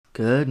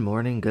Good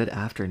morning, good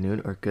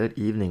afternoon, or good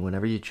evening,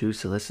 whenever you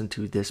choose to listen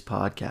to this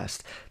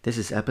podcast. This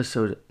is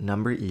episode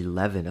number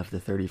 11 of the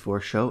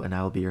 34 show, and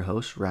I will be your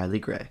host, Riley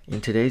Gray.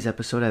 In today's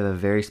episode, I have a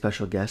very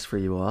special guest for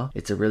you all.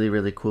 It's a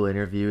really cool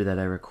interview that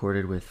I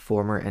recorded with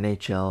former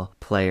NHL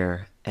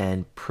player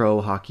and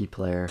pro hockey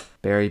player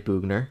Barry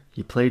Boughner.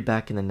 He played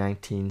back in the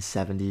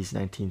 1970s,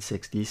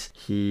 1960s.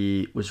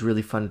 He was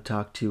really fun to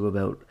talk to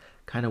about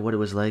kind of what it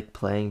was like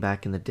playing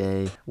back in the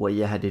day, what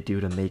you had to do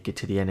to make it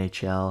to the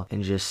NHL,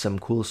 and just some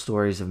cool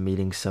stories of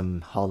meeting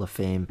some Hall of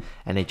Fame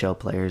NHL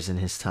players in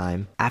his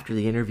time. After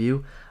the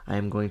interview, I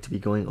am going to be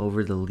going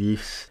over the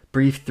Leafs'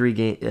 brief three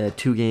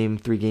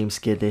game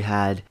skid they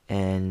had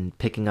and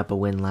picking up a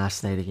win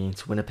last night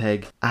against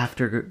Winnipeg.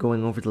 After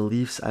going over the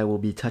Leafs, I will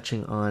be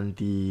touching on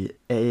the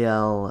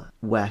AL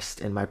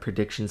West and my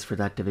predictions for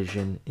that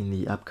division in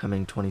the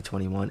upcoming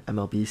 2021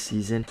 MLB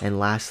season. And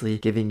lastly,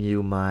 giving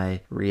you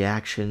my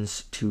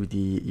reactions to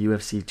the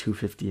UFC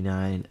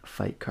 259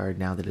 fight card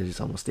now that it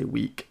is almost a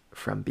week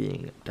from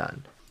being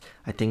done.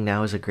 I think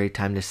now is a great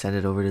time to send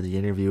it over to the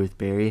interview with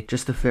Barry.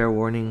 Just a fair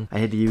warning, I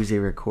had to use a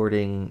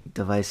recording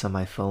device on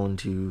my phone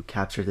to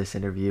capture this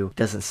interview. It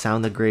doesn't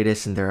sound the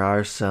greatest, and there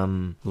are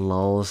some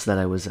lulls that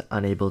I was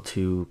unable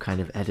to kind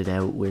of edit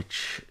out,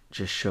 which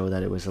just show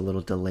that it was a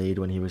little delayed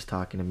when he was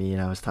talking to me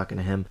and I was talking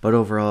to him. But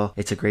overall,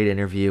 it's a great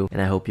interview,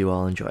 and I hope you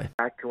all enjoy.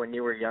 Back to when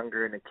you were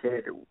younger and a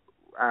kid,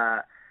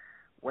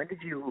 when did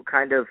you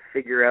kind of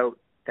figure out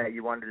that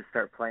you wanted to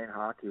start playing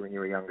hockey when you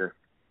were younger?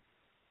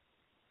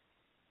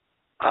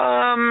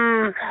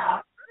 I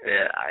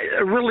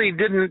really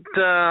didn't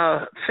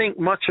think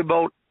much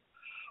about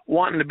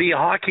wanting to be a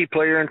hockey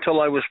player until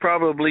I was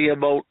probably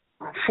about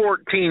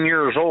 14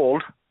 years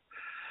old.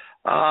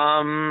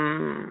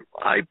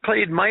 I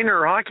played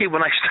minor hockey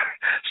when I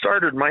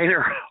started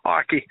minor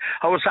hockey.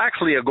 I was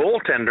actually a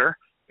goaltender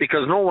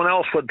because no one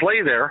else would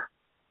play there.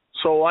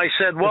 So I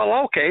said,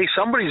 well, okay,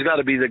 somebody's got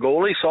to be the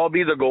goalie, so I'll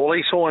be the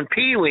goalie. So in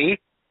Pee Wee,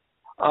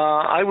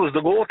 I was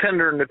the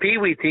goaltender in the Pee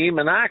Wee team,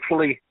 and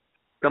actually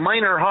the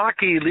minor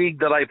hockey league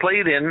that I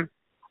played in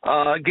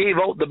gave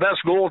out the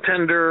best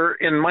goaltender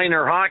in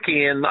minor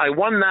hockey, and I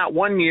won that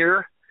one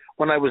year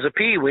when I was a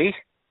Pee Wee.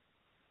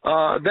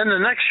 Then the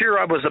next year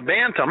I was a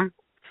Bantam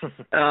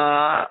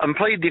and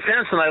played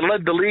defense, and I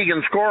led the league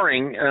in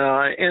scoring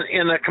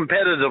in a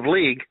competitive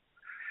league.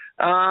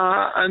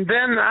 And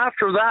then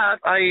after that,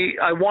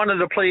 I wanted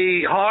to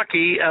play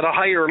hockey at a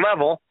higher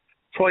level,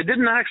 so I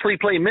didn't actually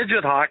play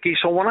midget hockey.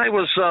 So when I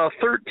was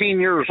 13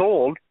 years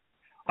old,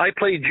 I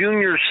played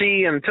Junior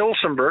C in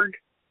Tillsonburg.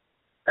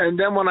 And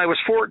then when I was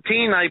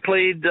 14, I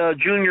played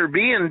Junior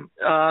B. When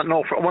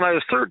I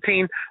was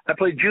 13, I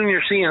played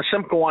Junior C in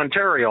Simcoe,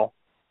 Ontario.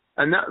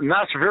 And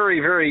that's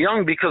very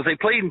young because they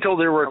played until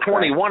they were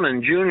 21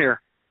 in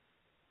junior.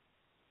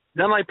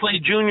 Then I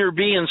played Junior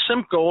B in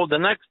Simcoe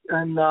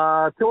and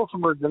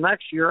Tillsonburg the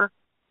next year.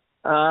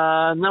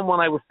 And then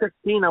when I was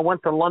 16, I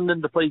went to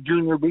London to play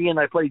Junior B, and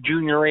I played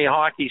Junior A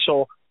hockey.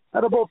 So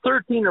at about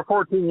 13 or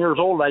 14 years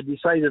old, I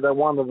decided I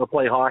wanted to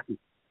play hockey.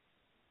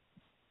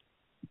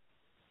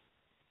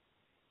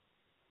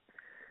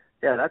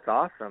 Yeah, that's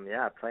awesome.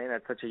 Yeah, playing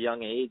at such a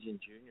young age in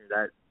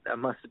junior, that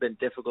must have been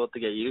difficult to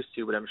get used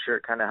to, but I'm sure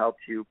it kind of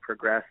helped you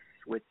progress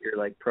with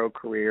your pro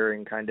career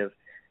and kind of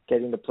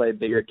getting to play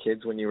bigger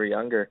kids when you were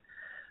younger.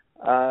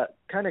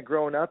 Kind of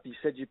growing up, you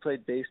said you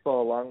played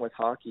baseball along with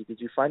hockey.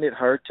 Did you find it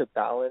hard to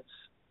balance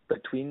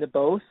between the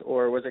both,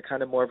 or was it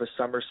kind of more of a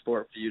summer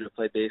sport for you to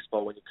play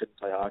baseball when you couldn't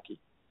play hockey?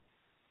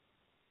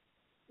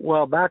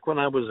 Well, back when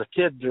I was a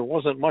kid, there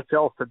wasn't much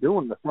else to do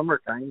in the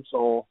summertime,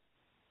 so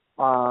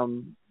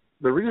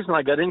the reason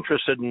I got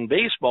interested in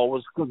baseball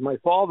was because my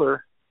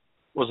father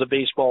was a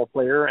baseball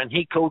player, and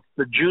he coached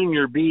the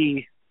Junior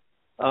B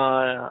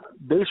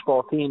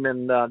baseball team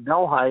in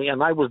Delhi,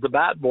 and I was the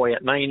bat boy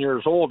at 9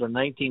 years old in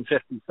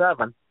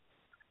 1957.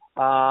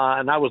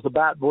 And I was the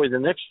bat boy the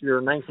next year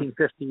in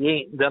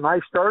 1958. Then I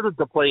started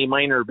to play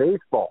minor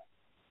baseball.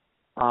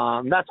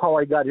 That's how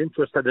I got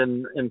interested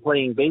in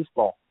playing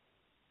baseball.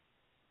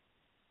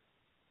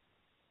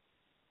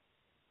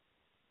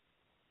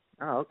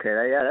 Oh,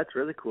 okay. Yeah, that's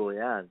really cool.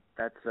 Yeah,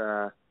 that's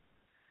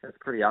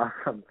pretty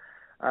awesome.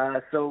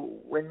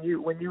 So when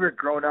you were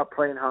growing up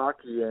playing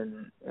hockey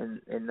in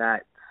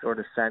that sort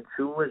of sense,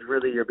 who was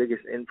really your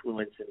biggest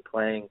influence in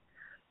playing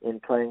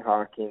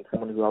hockey, and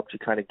someone who helped you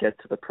kind of get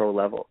to the pro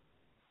level?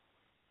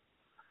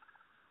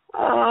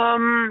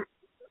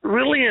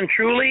 Really and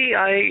truly,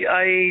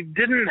 I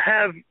didn't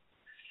have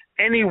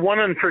anyone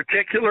in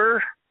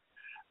particular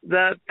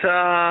that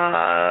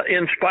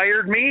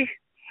inspired me.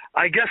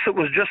 I guess it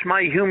was just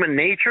my human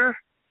nature.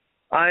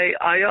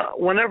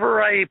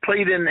 Whenever I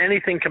played in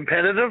anything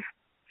competitive,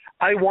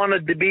 I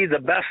wanted to be the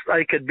best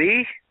I could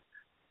be,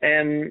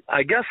 and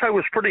I guess I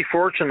was pretty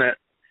fortunate.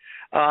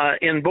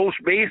 In both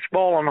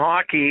baseball and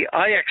hockey,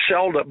 I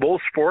excelled at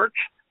both sports.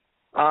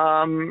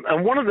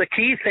 And one of the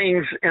key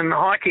things in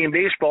hockey and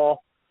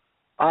baseball,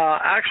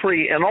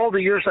 actually, in all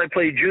the years I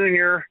played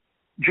junior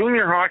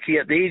hockey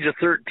at the age of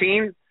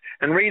 13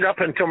 and right up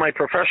until my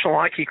professional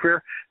hockey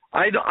career,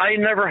 I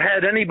never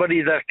had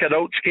anybody that could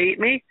outskate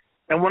me.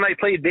 And when I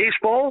played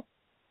baseball,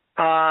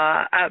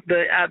 at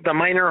the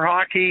minor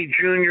hockey,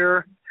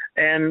 junior,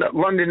 and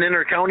London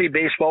Intercounty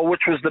baseball,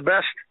 which was the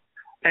best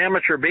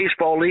amateur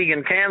baseball league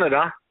in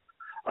Canada,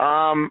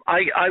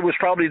 I was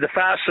probably the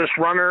fastest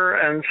runner,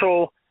 and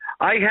so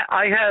I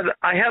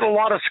had a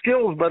lot of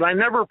skills, but I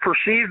never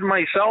perceived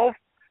myself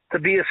to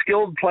be a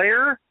skilled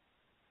player.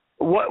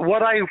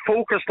 What I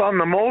focused on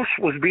the most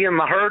was being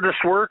the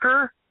hardest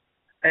worker,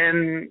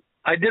 and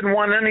I didn't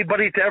want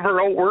anybody to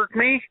ever outwork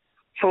me.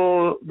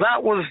 So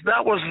that was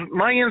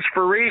my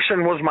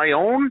inspiration was my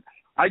own.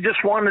 I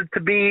just wanted to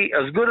be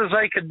as good as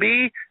I could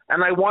be,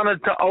 and I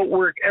wanted to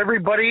outwork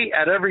everybody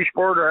at every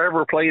sport I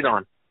ever played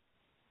on.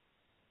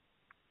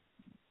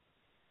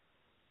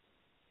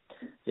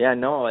 Yeah,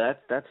 no,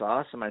 that's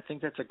awesome. I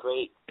think that's a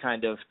great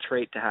kind of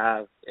trait to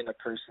have in a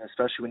person,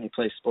 especially when you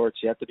play sports.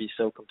 You have to be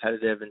so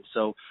competitive and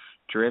so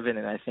driven,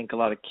 and I think a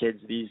lot of kids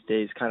these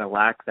days kind of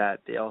lack that.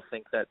 They all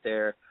think that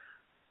they're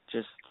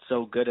just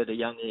so good at a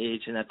young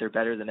age and that they're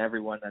better than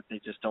everyone, that they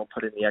just don't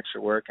put in the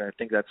extra work, and I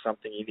think that's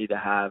something you need to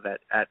have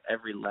at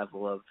every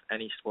level of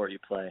any sport you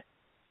play.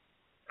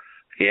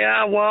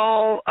 Yeah,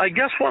 well, I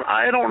guess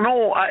I don't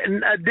know.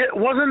 It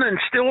wasn't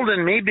instilled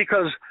in me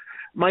because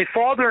my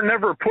father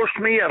never pushed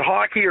me at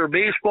hockey or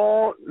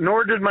baseball,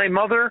 nor did my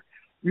mother.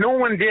 No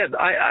one did.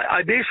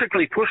 I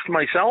basically pushed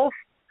myself.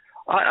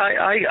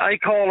 I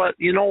call it,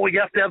 you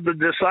have to have the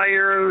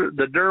desire,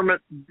 the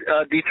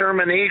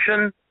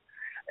determination,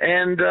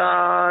 and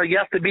you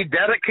have to be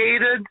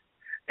dedicated.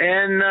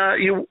 And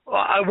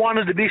I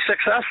wanted to be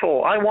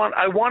successful. I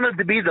wanted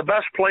to be the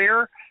best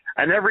player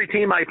on every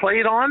team I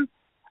played on,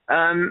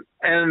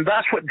 and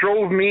that's what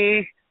drove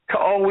me to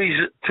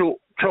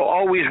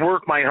always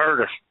work my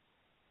hardest.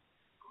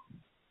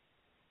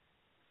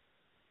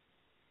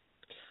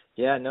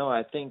 Yeah, no,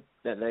 I think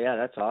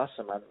that's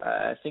awesome.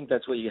 I think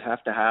that's what you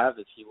have to have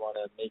if you want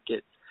to make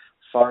it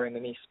far in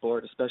any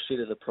sport, especially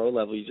to the pro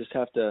level. You just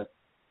have to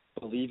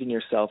believe in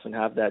yourself and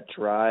have that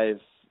drive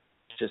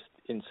just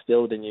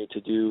instilled in you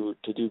to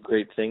do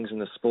great things in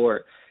the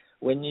sport.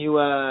 When you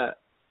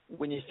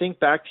think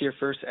back to your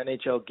first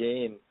NHL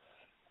game,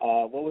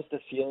 what was the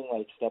feeling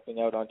like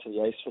stepping out onto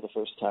the ice for the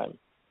first time?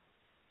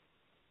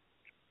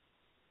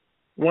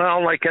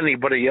 Well, like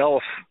anybody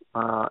else,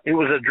 it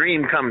was a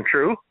dream come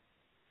true.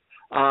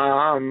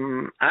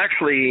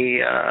 Actually,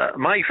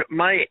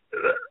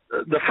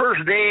 the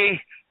first day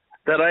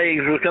that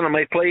I was going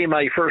to play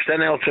my first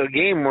NHL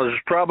game was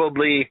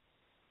probably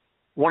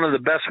one of the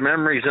best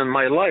memories in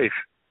my life.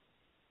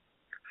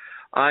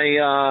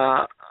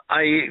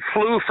 I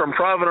flew from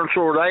Providence,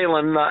 Rhode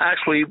Island.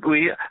 Actually,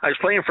 I was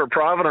playing for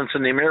Providence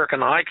in the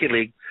American Hockey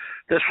League.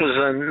 This was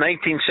a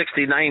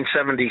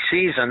 1969-70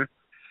 season.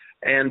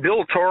 And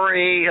Bill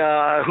Torrey,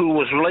 who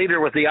was later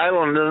with the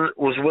Islanders,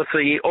 was with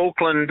the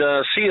Oakland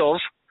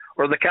Seals,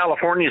 or the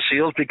California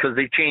Seals, because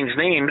they changed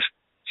names.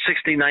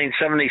 69,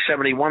 70,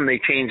 71, they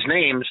changed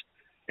names.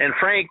 And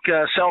Frank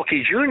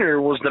Selke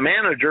Jr. was the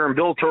manager, and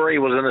Bill Torrey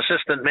was an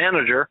assistant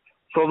manager.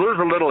 So there's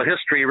a little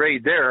history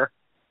right there.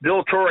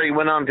 Bill Torrey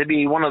went on to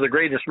be one of the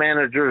greatest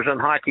managers in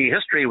hockey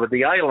history with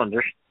the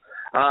Islanders.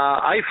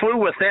 I flew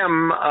with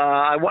them.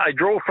 I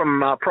drove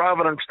from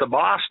Providence to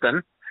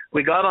Boston.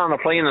 We got on a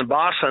plane in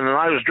Boston, and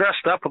I was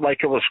dressed up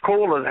like it was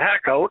cold as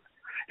heck out,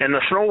 and the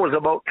snow was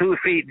about 2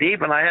 feet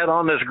deep, and I had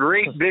on this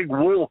great big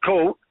wool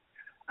coat.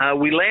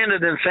 We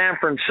landed in San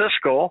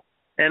Francisco,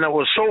 and it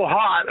was so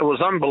hot, it was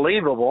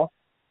unbelievable.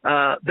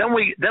 Then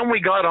we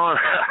got on.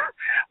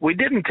 We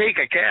didn't take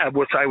a cab,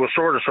 which I was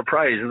sort of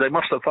surprised. They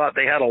must have thought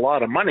they had a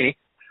lot of money.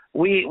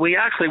 We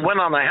actually went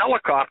on a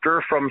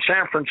helicopter from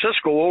San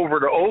Francisco over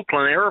to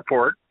Oakland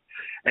Airport.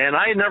 And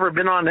I had never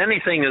been on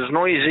anything as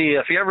noisy.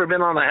 If you ever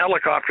been on a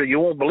helicopter, you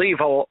won't believe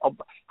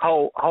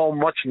how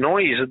much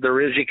noise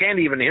there is. You can't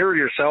even hear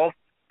yourself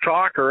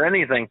talk or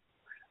anything.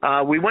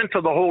 We went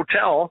to the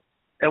hotel,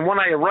 and when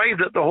I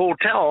arrived at the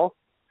hotel,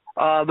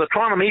 the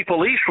Toronto Maple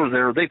Leafs were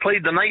there. They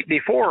played the night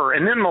before,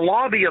 and in the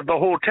lobby of the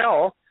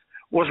hotel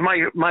was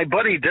my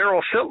buddy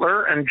Daryl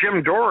Sittler and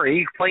Jim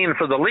Dory playing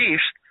for the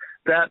Leafs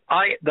that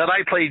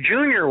I played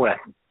junior with.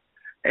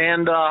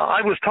 And I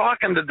was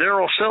talking to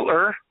Daryl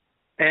Sittler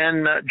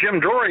and Jim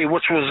Dory,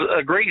 which was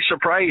a great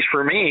surprise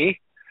for me.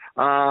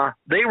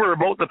 They were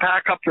about to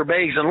pack up their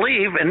bags and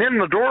leave, and in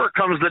the door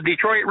comes the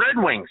Detroit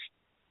Red Wings.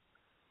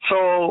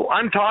 So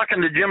I'm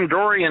talking to Jim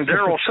Dory and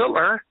Daryl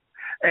Sittler,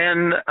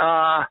 and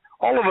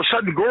all of a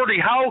sudden Gordie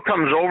Howe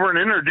comes over and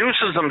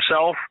introduces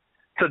himself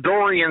to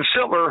Dory and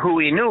Sittler, who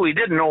he knew. He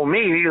didn't know me.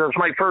 It was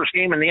my first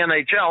game in the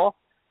NHL.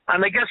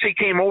 And I guess he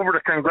came over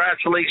to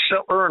congratulate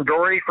Sittler and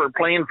Dory for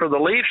playing for the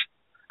Leafs.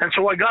 And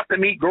so I got to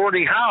meet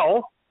Gordie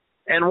Howe.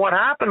 And what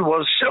happened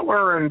was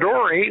Sittler and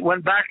Dory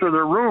went back to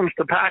their rooms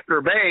to pack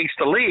their bags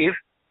to leave.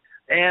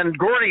 And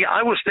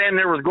I was standing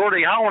there with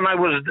Gordie Howe, and I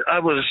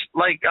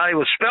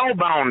was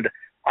spellbound.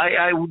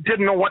 I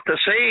didn't know what to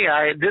say.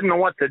 I didn't know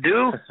what to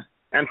do.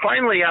 And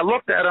finally I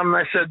looked at him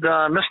and I said,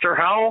 Mr.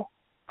 Howe,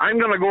 I'm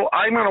going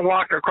to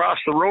walk across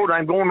the road.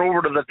 I'm going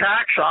over to the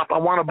tack shop. I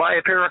want to buy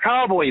a pair of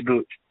cowboy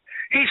boots.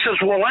 He says,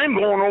 well, I'm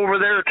going over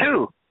there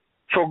too.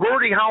 So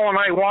Gordie Howe and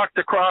I walked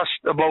across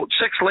about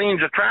 6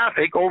 lanes of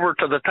traffic over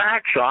to the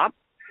tack shop.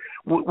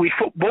 We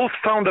both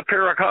found a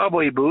pair of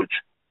cowboy boots,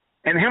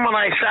 and him and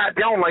I sat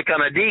down like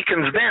on a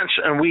deacon's bench,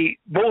 and we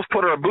both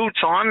put our boots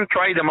on,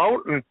 tried them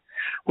out, and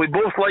we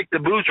both liked the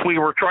boots we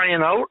were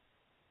trying out.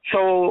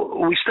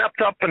 So we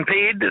stepped up and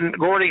paid, and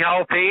Gordie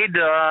Howe paid.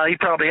 He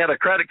probably had a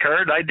credit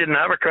card. I didn't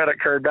have a credit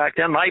card back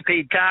then. I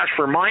paid cash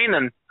for mine,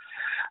 and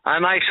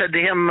I said to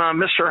him,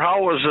 Mr.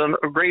 Howe, it was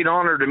a great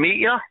honor to meet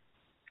you.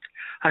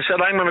 I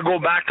said, I'm going to go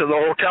back to the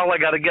hotel. I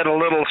got to get a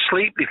little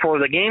sleep before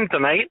the game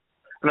tonight.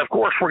 And, of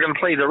course, we're going to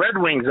play the Red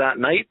Wings that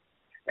night.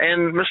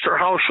 And Mr.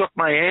 Howe shook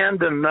my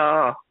hand and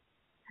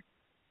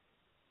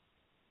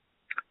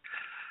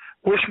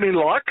wished me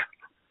luck.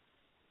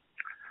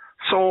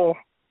 So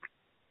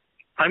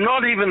I'm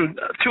not even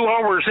 2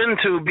 hours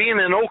into being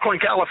in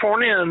Oakland,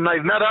 California, and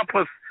I've met up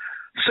with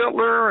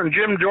Sittler and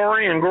Jim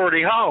Dory and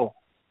Gordie Howe.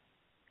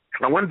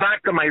 I went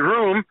back to my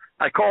room.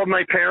 I called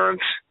my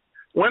parents,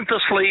 went to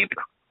sleep,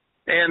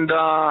 and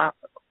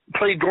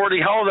played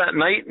Gordie Howe that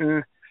night,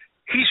 and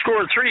he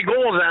scored 3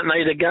 goals that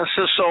night against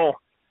us. So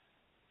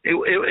it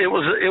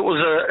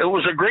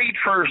was a great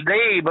first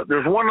day. But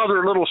there's one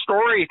other little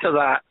story to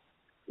that.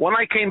 When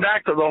I came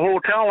back to the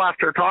hotel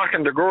after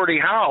talking to Gordie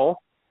Howe,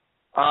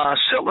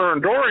 Sittler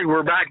and Dory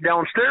were back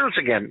downstairs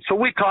again. So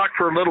we talked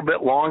for a little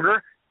bit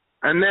longer,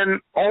 and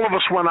then all of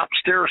us went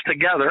upstairs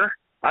together.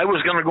 I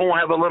was going to go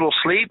have a little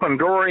sleep, and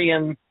Dory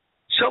and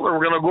Sittler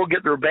were going to go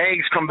get their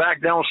bags, come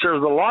back downstairs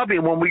to the lobby.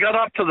 And when we got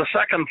up to the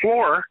second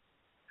floor,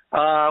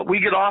 we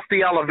get off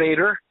the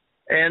elevator,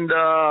 and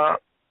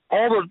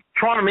all the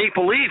Toronto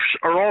Maple Leafs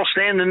are all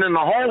standing in the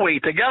hallway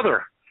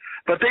together.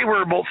 But they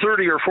were about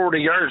 30 or 40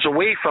 yards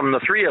away from the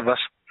three of us.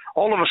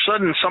 All of a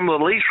sudden, some of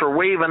the Leafs were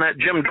waving at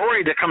Jim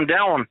Dory to come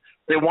down.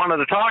 They wanted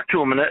to talk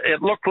to him, and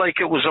it looked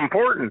like it was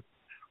important.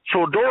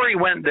 So Dory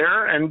went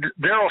there, and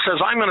Darryl says,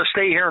 I'm going to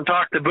stay here and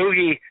talk to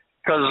Boogie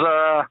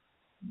because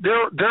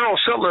Darryl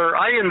Sittler,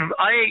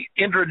 I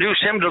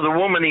introduced him to the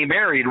woman he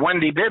married,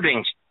 Wendy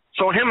Bibbings.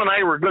 So him and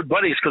I were good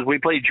buddies because we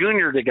played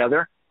junior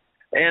together.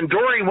 And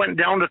Dory went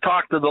down to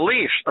talk to the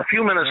Leafs. A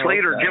few minutes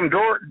later,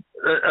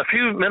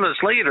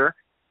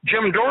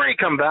 Jim Dory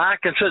come back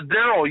and said,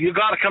 Darryl, you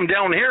got to come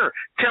down here.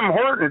 Tim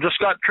Horton just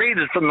got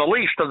traded from the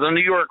Leafs to the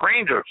New York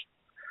Rangers.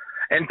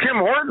 And Tim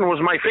Horton was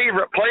my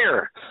favorite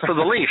player for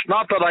the Leafs.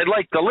 Not that I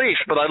liked the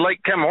Leafs, but I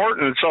liked Tim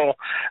Horton. So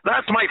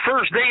that's my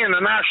first day in the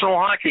National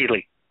Hockey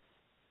League.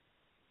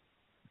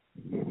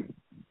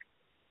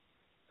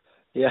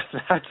 Yeah,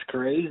 that's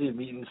crazy.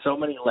 Meeting so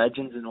many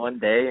legends in one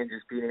day and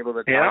just being able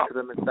to talk to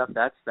them and stuff.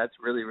 That's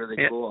really, really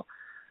cool.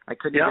 I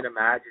couldn't even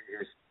imagine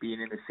just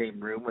being in the same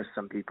room with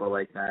some people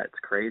like that. It's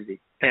crazy.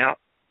 Yeah.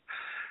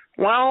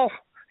 Well,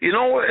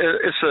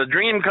 it's a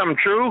dream come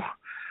true.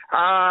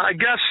 I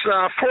guess,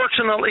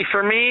 fortunately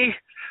for me,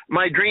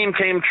 my dream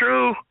came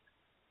true.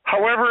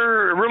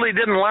 However, it really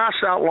didn't last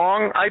that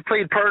long. I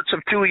played parts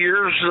of 2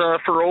 years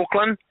for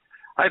Oakland.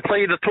 I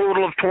played a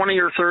total of 20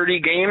 or 30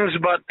 games,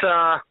 but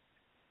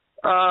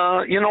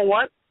you know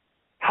what?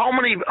 How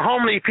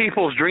many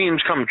people's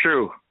dreams come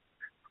true?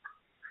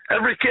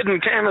 Every kid in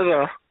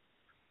Canada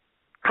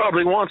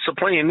probably wants to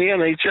play in the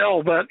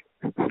NHL, but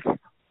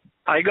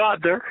I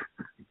got there.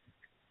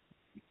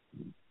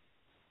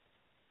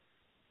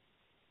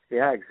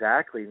 Yeah,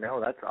 exactly. No,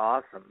 that's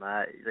awesome.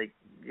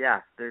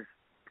 There's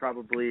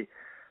probably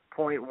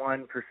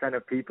 0.1%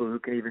 of people who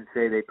can even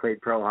say they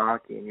played pro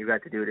hockey, and you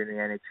got to do it in the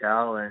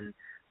NHL and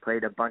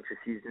played a bunch of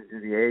seasons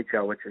in the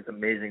AHL, which is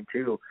amazing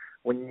too.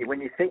 When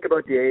you think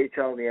about the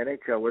AHL and the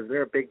NHL, was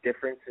there a big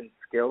difference in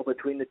skill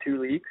between the two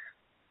leagues?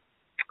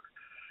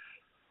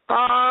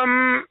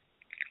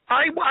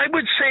 I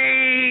would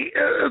say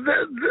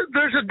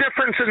there's a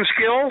difference in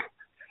skill.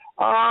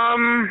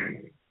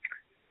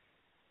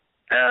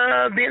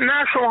 The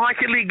National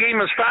Hockey League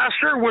game is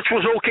faster, which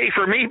was okay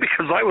for me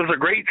because I was a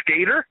great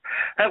skater.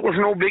 That was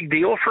no big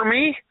deal for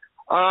me.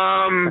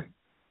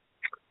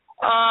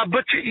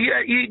 But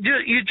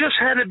you just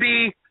had to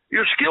be,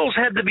 your skills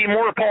had to be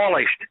more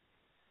polished.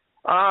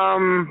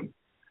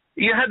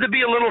 You had to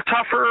be a little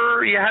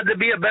tougher. You had to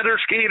be a better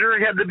skater.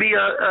 You had to be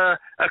a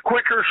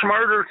quicker,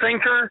 smarter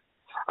thinker.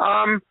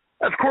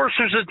 Of course,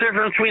 there's a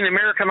difference between the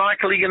American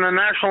Hockey League and the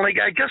National League.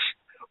 I guess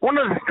one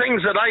of the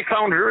things that I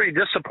found very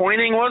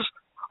disappointing was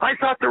I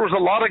thought there was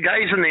a lot of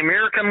guys in the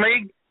American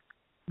League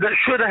that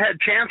should have had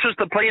chances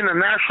to play in the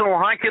National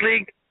Hockey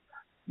League,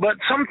 but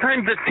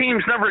sometimes the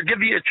teams never give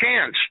you a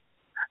chance.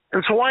 And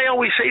so I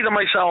always say to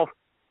myself,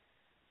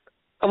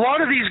 a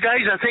lot of these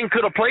guys I think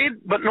could have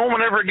played, but no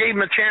one ever gave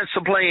them a chance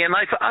to play. And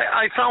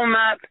I found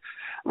that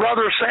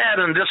rather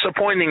sad and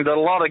disappointing that a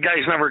lot of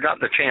guys never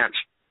got the chance.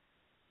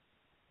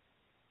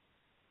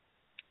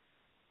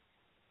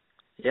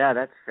 Yeah,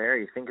 that's fair.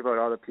 You think about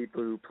all the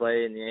people who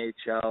play in the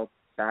AHL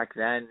back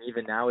then,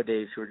 even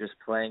nowadays, who are just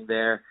playing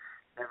there,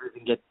 never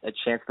even get a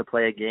chance to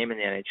play a game in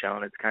the NHL,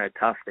 and it's kind of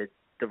tough. They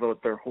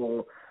devote their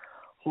whole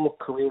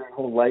career,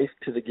 whole life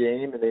to the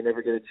game, and they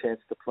never get a chance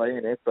to play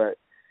in it. But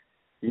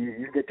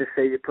you get to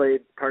say you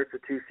played parts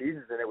of 2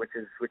 seasons in it, which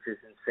is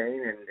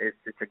insane, and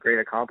it's a great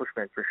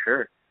accomplishment for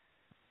sure.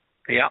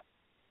 Yeah.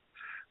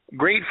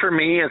 Great for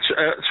me.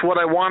 It's what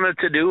I wanted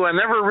to do. I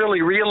never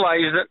really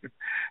realized it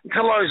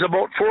until I was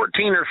about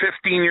 14 or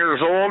 15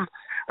 years old.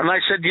 And I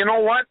said, you know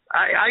what?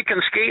 I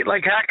can skate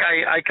like heck.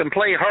 I can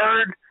play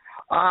hard.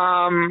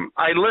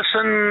 I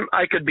listen.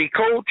 I could be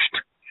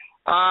coached.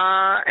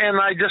 And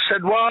I just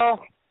said, well,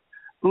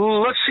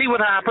 let's see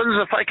what happens.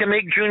 If I can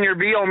make Junior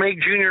B, I'll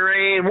make Junior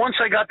A. And once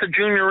I got to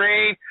Junior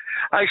A,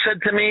 I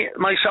said to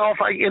myself,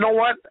 you know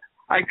what?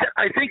 I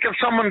think if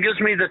someone gives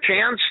me the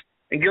chance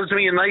and gives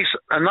me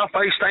enough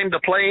ice time to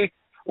play,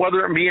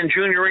 whether it be in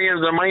Junior A or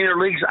the minor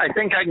leagues, I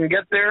think I can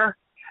get there.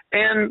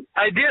 And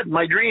I did.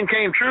 My dream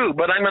came true.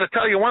 But I'm going to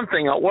tell you one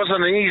thing. It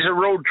wasn't an easy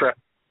road trip.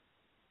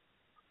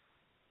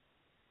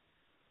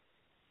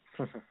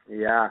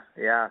 Yeah.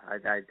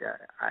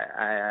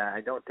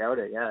 I don't doubt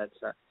it. Yeah,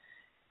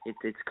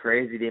 it's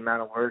crazy the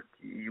amount of work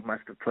you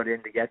must have put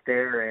in to get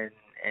there and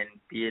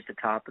be at the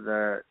top of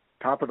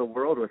the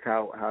world with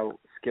how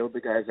skilled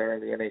the guys are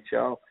in the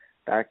NHL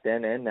back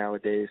then and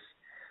nowadays.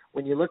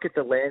 When you look at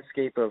the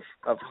landscape of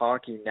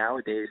hockey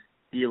nowadays,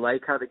 do you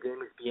like how the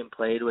game is being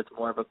played with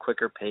more of a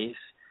quicker pace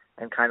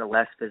and kind of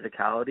less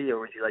physicality, or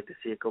would you like to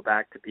see it go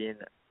back to being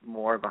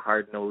more of a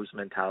hard-nosed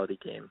mentality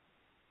game?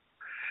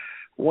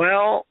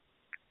 Well,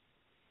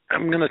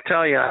 I'm going to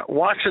tell you,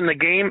 watching the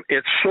game,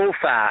 it's so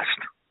fast.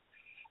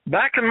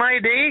 Back in my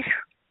day,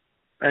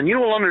 and you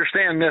will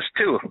understand this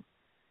too,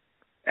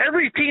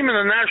 every team in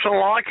the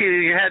National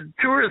Hockey had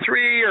 2 or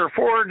 3 or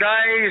 4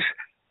 guys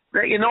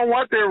that, you know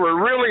what, they were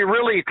really,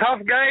 really tough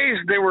guys.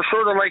 They were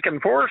sort of like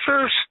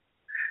enforcers.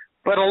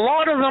 But a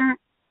lot of them,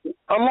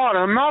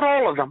 not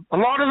all of them, a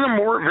lot of them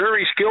weren't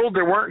very skilled.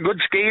 They weren't good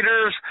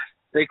skaters.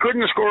 They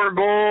couldn't score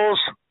goals.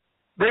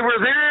 They were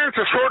there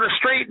to sort of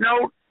straighten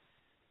out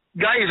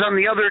guys on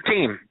the other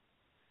team.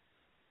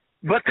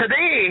 But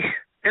today,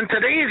 in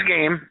today's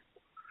game,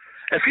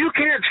 if you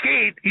can't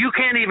skate, you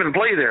can't even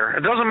play there.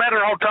 It doesn't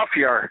matter how tough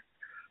you are.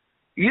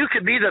 You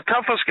could be the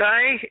toughest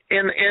guy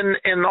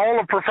in all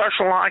of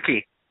professional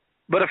hockey.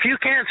 But if you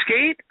can't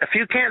skate at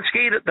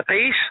the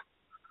pace,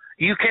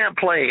 you can't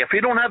play. If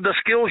you don't have the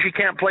skills, you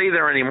can't play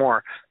there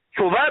anymore.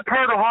 So that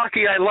part of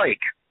hockey I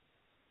like.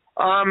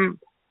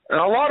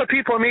 A lot of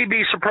people may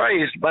be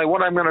surprised by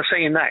what I'm going to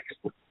say next.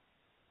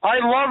 I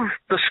love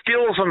the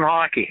skills in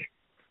hockey.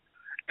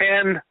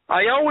 And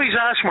I always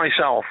ask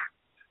myself,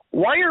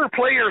 why are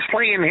players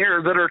playing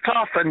here that are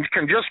tough and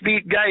can just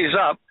beat guys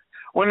up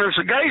when there's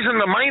guys in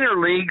the minor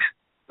leagues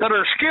that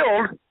are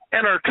skilled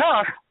and are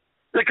tough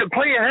that could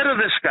play ahead of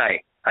this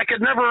guy? I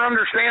could never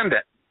understand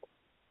it.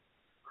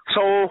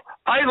 So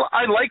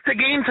I like the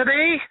game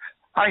today.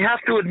 I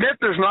have to admit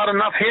there's not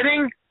enough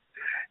hitting.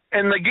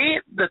 And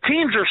the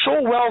teams are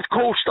so well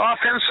coached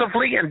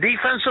offensively and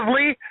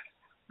defensively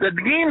that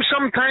the game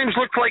sometimes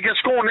looks like it's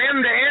going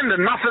end to end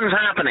and nothing's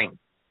happening.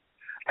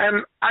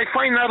 And I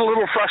find that a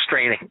little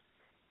frustrating.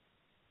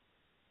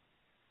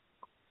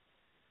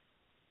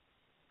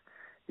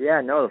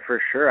 Yeah, no, for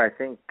sure. I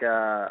think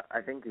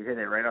you hit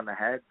it right on the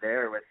head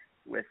there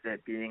with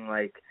it being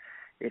like,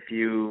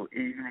 even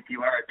if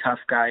you are a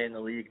tough guy in the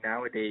league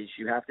nowadays,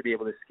 you have to be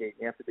able to skate.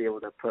 You have to be able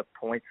to put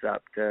points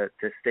up to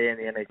stay in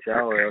the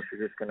NHL, or else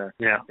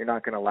you're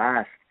not gonna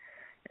last.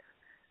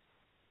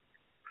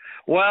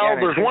 Well,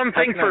 there's one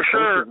thing for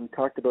sure. We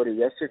talked about it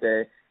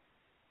yesterday.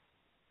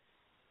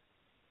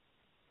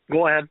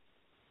 Go ahead.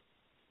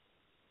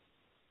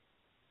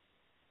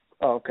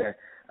 Oh, okay.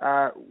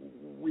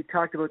 We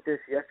talked about this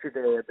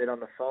yesterday a bit on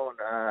the phone.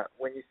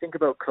 When you think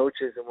about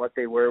coaches and what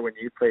they were when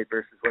you played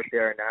versus what they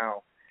are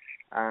now,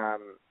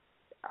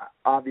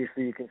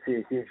 obviously you can see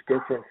a huge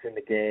difference in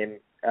the game.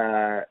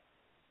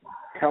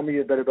 Tell me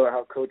a bit about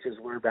how coaches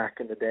were back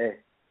in the day.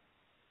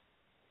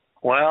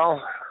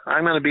 Well,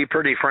 I'm going to be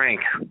pretty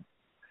frank,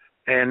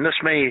 and this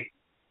may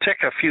tick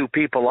a few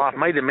people off,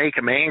 might make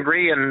them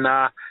angry, and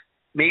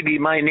maybe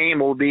my name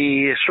will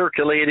be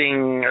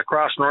circulating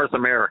across North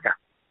America.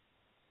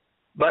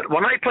 But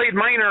when I played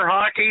minor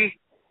hockey,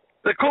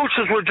 the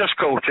coaches were just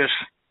coaches.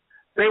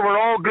 They were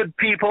all good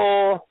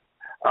people.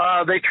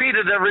 They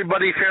treated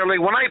everybody fairly.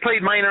 When I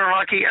played minor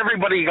hockey,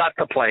 everybody got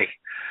to play.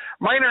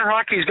 Minor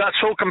hockey's got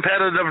so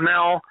competitive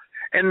now,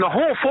 and the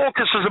whole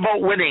focus is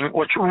about winning,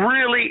 which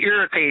really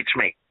irritates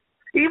me,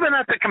 even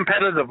at the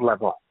competitive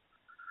level.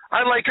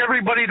 I like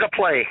everybody to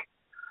play.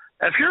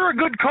 If you're a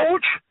good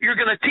coach, you're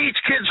going to teach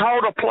kids how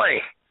to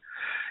play.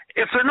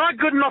 If they're not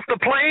good enough to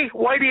play,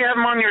 why do you have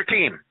them on your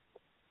team?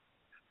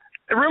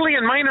 Really,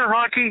 in minor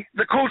hockey,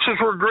 the coaches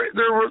were great.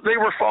 They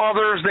were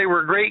fathers. They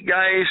were great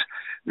guys.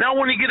 Now,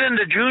 when you get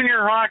into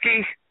junior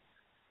hockey,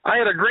 I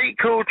had a great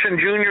coach in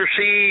Junior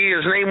C.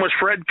 His name was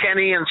Fred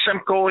Kenny in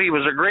Simcoe. He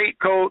was a great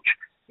coach.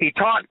 He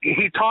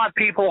taught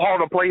people how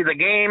to play the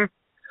game.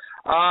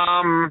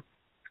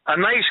 A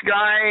nice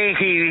guy.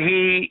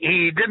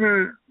 He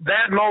didn't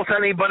badmouth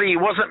anybody. He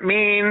wasn't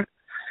mean.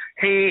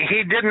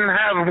 He didn't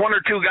have 1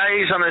 or 2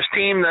 guys on his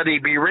team that he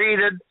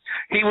berated.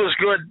 He was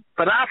good.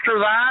 But after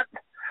that,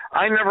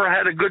 I never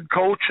had a good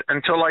coach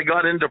until I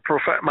got into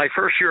my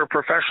first year of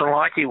professional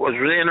hockey was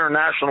the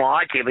International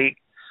Hockey League.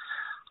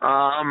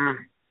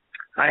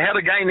 I had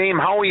a guy named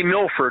Howie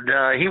Milford.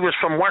 He was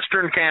from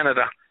Western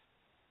Canada.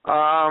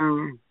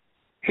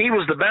 He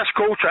was the best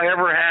coach I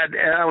ever had.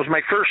 It was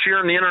my first year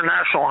in the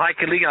International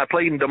Hockey League. I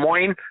played in Des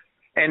Moines,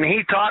 and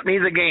he taught me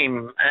the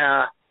game.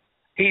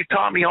 He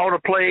taught me how to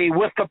play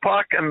with the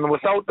puck and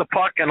without the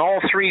puck in all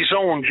three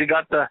zones. You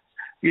got the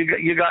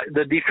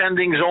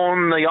defending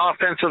zone, the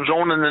offensive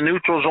zone, and the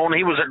neutral zone.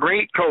 He was a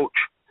great coach.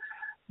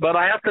 But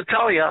I have to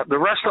tell you, the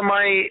rest of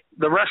my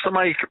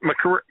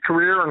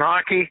career in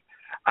hockey,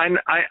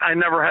 I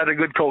never had a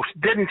good coach.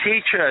 Didn't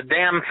teach you a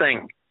damn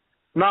thing.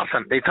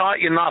 Nothing. They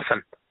taught you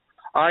nothing.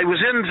 I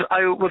was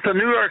with the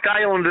New York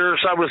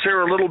Islanders. I was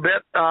there a little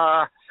bit.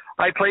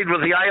 I played with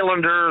the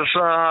Islanders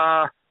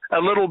a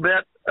little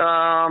bit.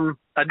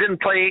 I didn't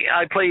play.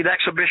 I played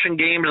exhibition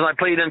games, and I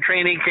played in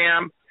training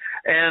camp.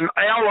 And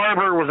Al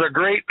Arbour was a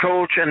great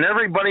coach, and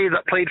everybody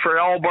that played for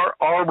Al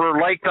Arbour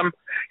liked him.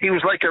 He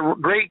was like a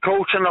great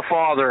coach and a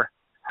father.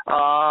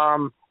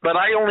 But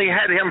I only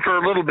had him for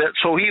a little bit,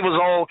 so he was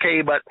all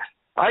okay. But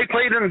I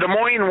played in Des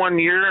Moines one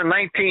year in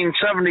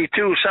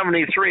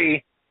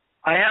 1972-73.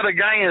 I had a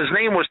guy, his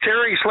name was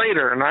Terry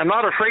Slater, and I'm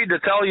not afraid to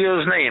tell you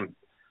his name.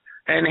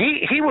 And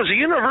he was a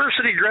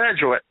university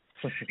graduate.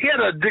 He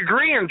had a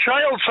degree in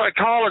child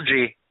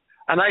psychology,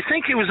 and I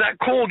think he was at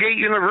Colgate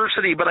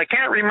University, but I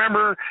can't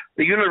remember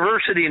the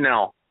university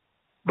now.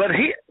 But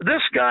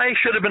this guy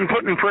should have been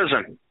put in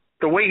prison,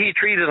 the way he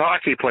treated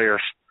hockey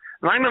players.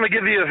 And I'm going to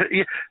give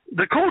you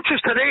the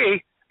coaches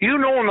today,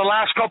 in the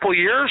last couple of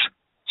years,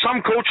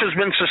 some coach has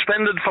been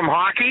suspended from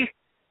hockey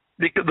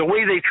because the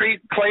way they treat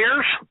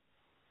players.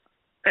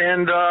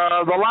 And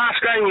the last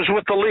guy was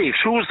with the Leafs.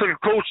 Who was the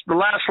coach, the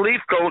last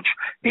Leaf coach?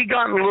 He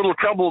got in a little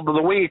trouble with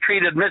the way he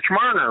treated Mitch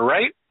Marner,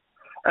 right?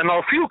 And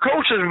a few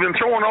coaches have been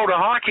thrown out of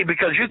hockey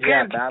because you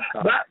can't.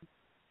 Yeah,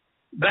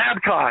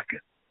 Babcock.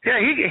 Yeah,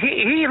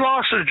 he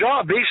lost his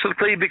job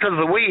basically because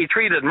of the way he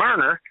treated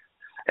Marner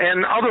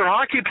and other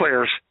hockey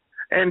players.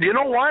 And you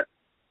know what?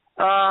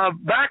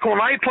 Back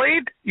when I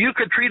played, you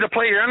could treat a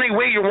player any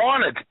way you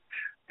wanted.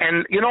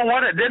 And you know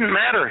what? It didn't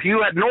matter. You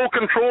had no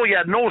control. You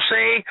had no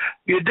say.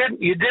 You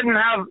didn't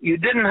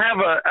have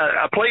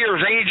a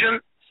player's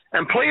agent.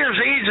 And player's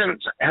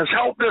agent has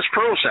helped this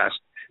process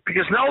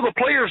because now the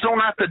players don't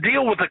have to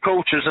deal with the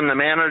coaches and the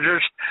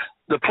managers.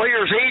 The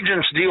players'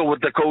 agents deal with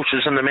the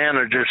coaches and the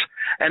managers,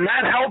 and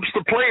that helps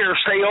the players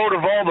stay out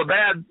of all the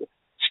bad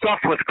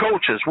stuff with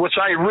coaches, which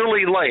I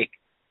really like.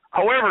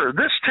 However,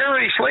 this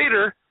Terry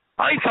Slater,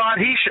 I thought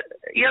he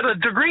had a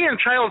degree in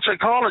child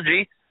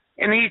psychology.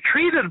 And he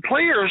treated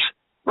players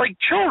like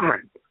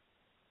children.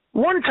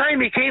 One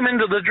time he came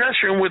into the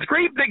dressing room with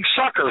great big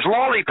suckers,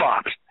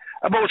 lollipops,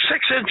 about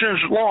 6 inches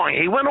long.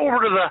 He went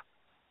over to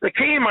the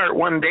Kmart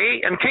one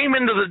day and came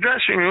into the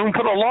dressing room,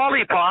 put a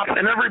lollipop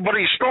in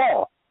everybody's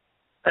stall.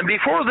 And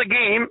before the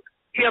game,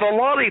 he had a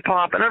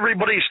lollipop in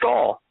everybody's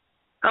stall.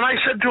 And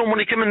I said to him when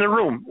he came in the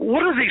room,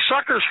 "What are these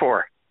suckers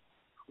for?"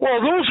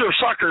 "Well, those are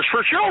suckers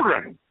for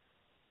children.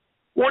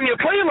 When you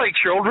play like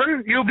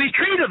children, you'll be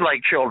treated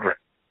like children."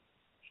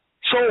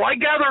 So I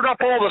gathered up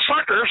all the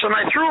suckers and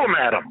I threw them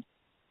at him.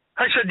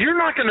 I said, "You're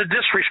not going to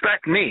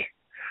disrespect me.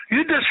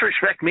 You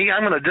disrespect me,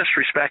 I'm going to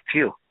disrespect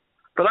you."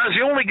 But I was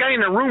the only guy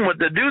in the room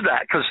to do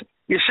that because,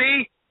 you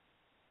see,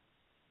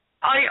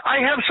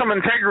 I have some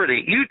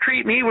integrity. You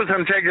treat me with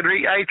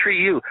integrity, I treat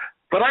you.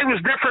 But I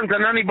was different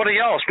than anybody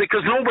else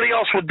because nobody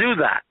else would do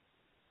that.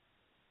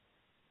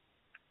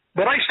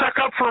 But I stuck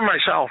up for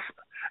myself.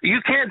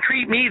 You can't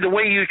treat me the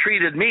way you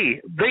treated me.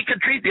 They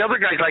could treat the other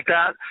guys like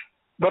that.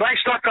 But I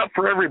stuck up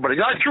for everybody.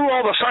 I threw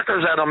all the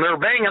suckers at him. They were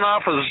banging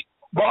off his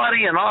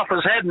body and off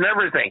his head and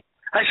everything.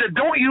 I said,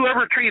 "Don't you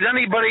ever treat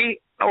anybody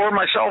or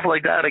myself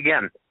like that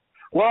again."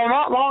 Well,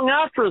 not long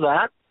after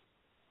that,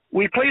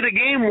 we played a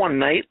game one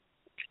night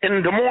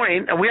in Des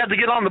Moines, and we had to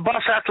get on the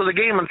bus after the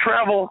game and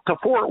travel to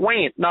Fort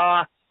Wayne.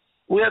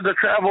 We had to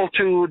travel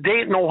to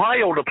Dayton,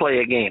 Ohio to play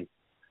a game.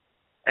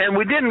 And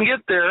we didn't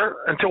get there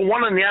until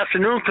 1 in the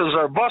afternoon because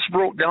our bus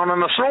broke down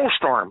in a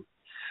snowstorm.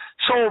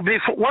 So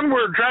when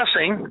we were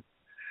dressing,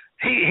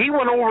 He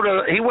went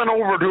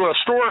over to a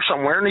store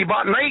somewhere and he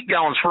bought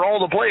nightgowns for all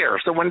the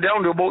players that went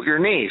down to about your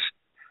knees.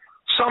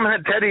 Some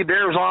had teddy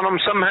bears on them,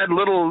 some had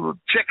little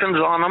chickens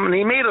on them, and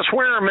he made us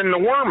wear them in the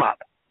warm-up.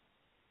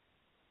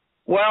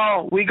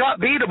 Well, we got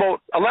beat about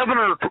 11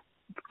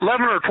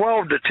 or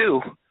 12 to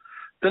 2.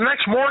 The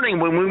next morning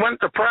when we went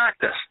to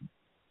practice,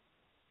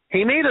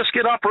 he made us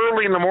get up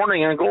early in the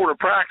morning and go to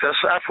practice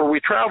after we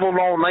traveled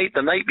all night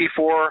the night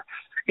before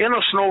in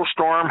a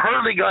snowstorm,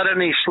 hardly got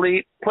any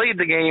sleep, played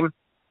the game.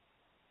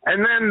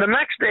 And then the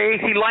next day,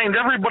 he lined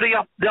everybody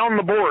up down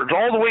the boards,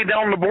 all the way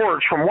down the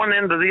boards from one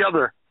end to the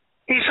other.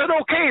 He said,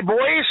 "Okay,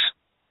 boys,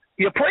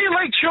 you play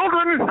like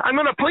children. I'm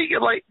going to treat you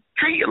like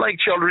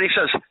children." He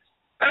says,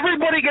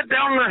 "Everybody get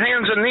down on their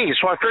hands and knees."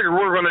 So I figured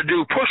we're going to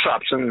do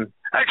push-ups and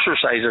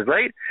exercises,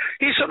 right?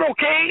 He said,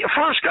 "Okay,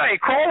 first guy,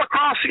 crawl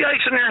across the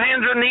ice on your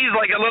hands and knees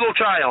like a little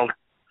child."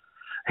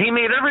 He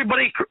made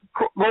everybody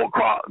go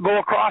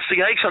across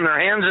the ice on their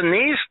hands and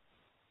knees.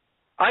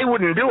 I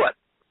wouldn't do it.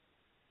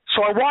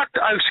 So I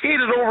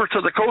skated over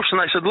to the coach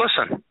and I said,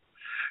 listen,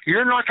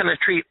 you're not going to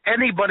treat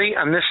anybody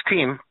on this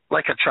team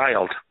like a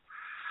child.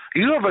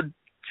 You have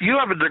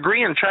a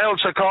degree in child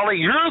psychology.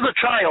 You're the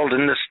child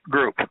in this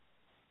group.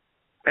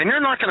 And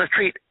you're not going to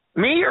treat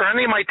me or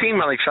any of my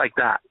teammates like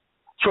that.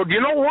 So do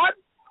you know what?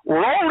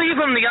 We're all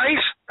leaving the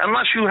ice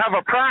unless you have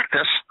a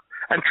practice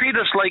and treat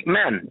us like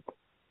men.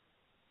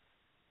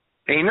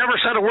 And he never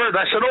said a word.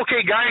 I said,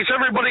 okay, guys,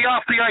 everybody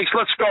off the ice.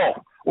 Let's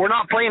go. We're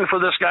not playing for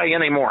this guy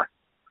anymore.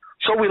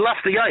 So we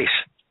left the ice.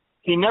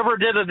 He never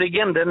did it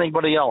again to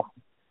anybody else.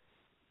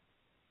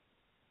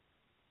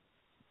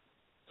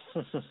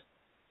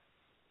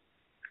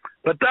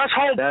 But that's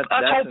how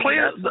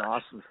players. That's an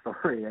awesome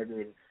story. I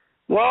mean,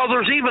 well,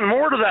 there's even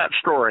more to that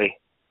story.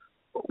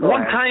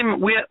 One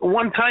time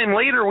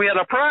later, we had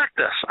a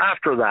practice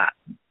after that,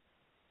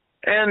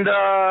 and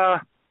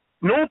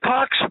no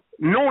pucks,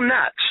 no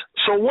nets.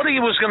 So what he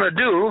was going to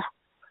do,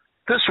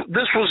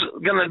 this was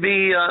going to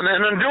be an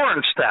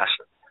endurance test.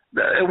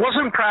 It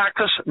wasn't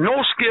practice,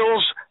 no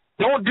skills,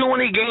 don't do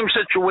any game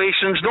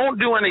situations, don't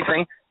do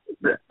anything.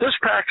 This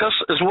practice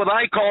is what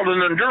I called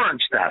an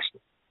endurance test.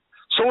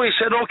 So he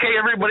said, okay,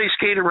 everybody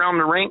skate around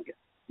the rink.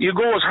 You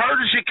go as hard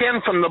as you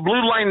can from the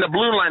blue line to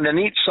blue line on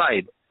each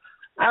side.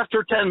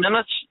 After 10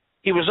 minutes,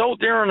 he was out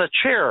there in a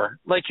chair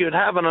like you'd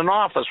have in an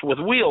office with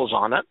wheels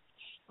on it,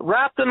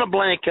 wrapped in a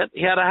blanket.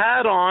 He had a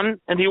hat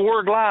on, and he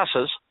wore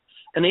glasses,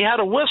 and he had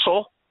a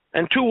whistle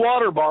and 2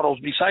 water bottles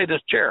beside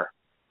his chair.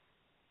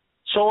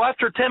 So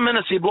after 10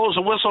 minutes, he blows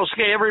a whistle,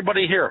 okay,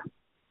 everybody here.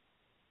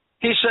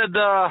 He said,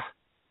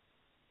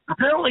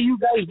 apparently you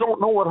guys don't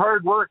know what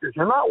hard work is.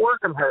 You're not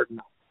working hard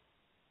enough.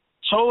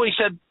 So he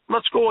said,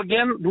 let's go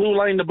again, blue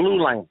line to blue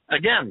line.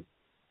 Again,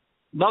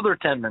 another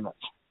 10 minutes.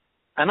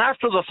 And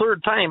after the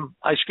third time,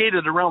 I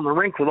skated around the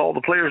rink with all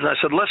the players, and I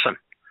said, listen,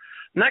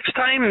 next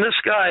time this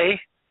guy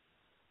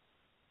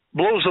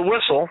blows the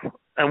whistle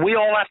and we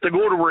all have to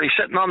go to where he's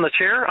sitting on the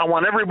chair, I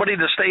want everybody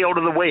to stay out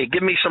of the way.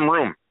 Give me some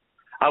room.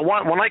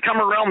 When I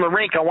come around the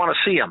rink, I want to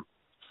see him.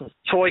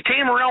 So I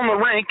came around the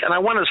rink, and I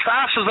went as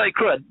fast as I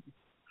could.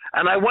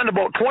 And I went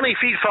about 20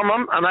 feet from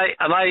him, and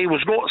I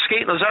was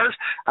skating as hard,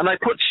 and I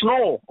put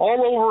snow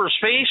all over his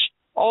face,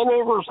 all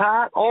over his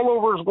hat, all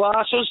over his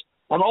glasses,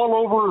 and all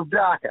over his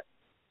jacket.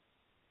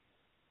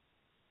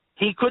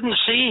 He couldn't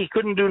see. He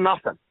couldn't do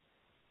nothing.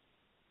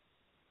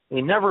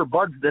 He never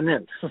budged an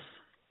inch.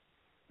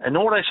 And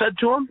know what I said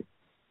to him?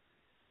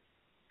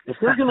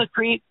 If you're going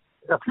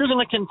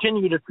to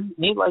continue to treat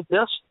me like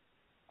this,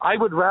 I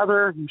would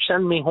rather you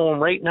send me home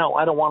right now.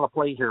 I don't want to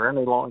play here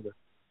any longer.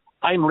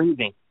 I'm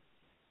leaving.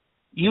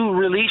 You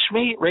release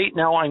me right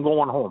now, I'm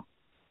going home.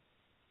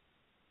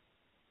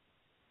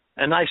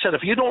 And I said,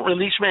 if you don't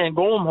release me, I'm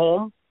going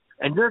home,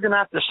 and you're going to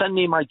have to send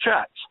me my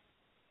checks.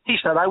 He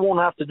said, I won't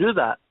have to do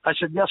that. I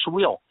said, yes, I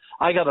will.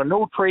 I got a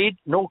no trade,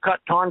 no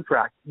cut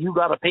contract. You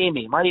got to pay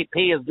me. My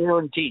pay is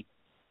guaranteed.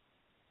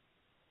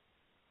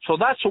 So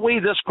that's the way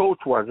this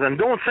coach was. And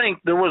don't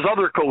think there was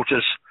other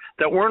coaches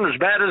that weren't as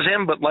bad as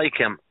him, but like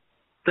him.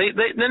 They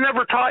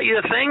never taught you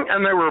a thing,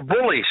 and they were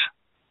bullies.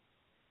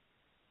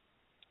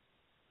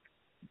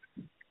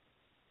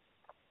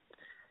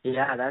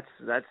 Yeah, that's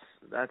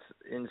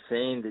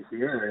insane to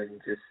hear,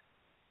 and just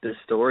this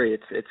story.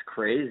 It's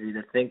crazy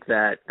to think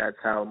that that's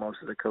how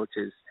most of the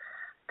coaches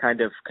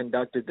kind of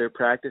conducted their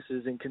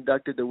practices and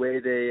conducted the way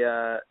they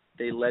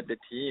led the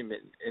team.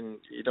 And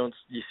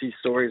you see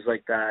stories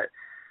like that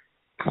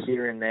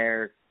here and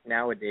there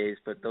nowadays,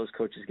 but those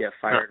coaches get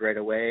fired right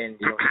away, and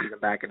you don't see them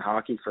back in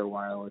hockey for a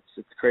while.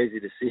 It's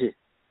crazy to see.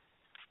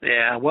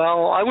 Yeah,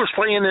 well, I was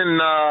playing in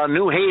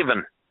New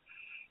Haven.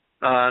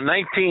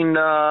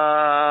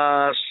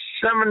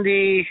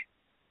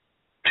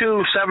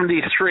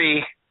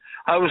 1972-73,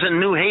 I was in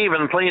New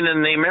Haven playing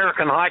in the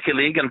American Hockey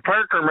League, and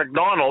Parker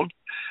McDonald,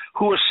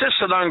 who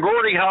assisted on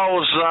Gordie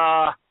Howe's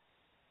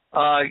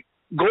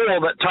goal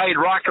that tied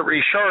Rocket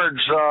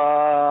Richard's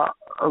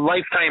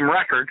lifetime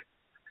record.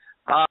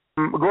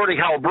 Gordie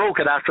Howe broke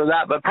it after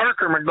that, but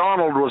Parker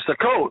McDonald was the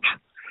coach,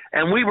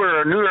 and we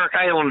were a New York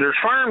Islanders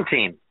farm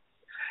team.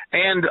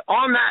 And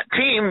on that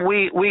team,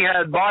 we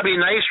had Bobby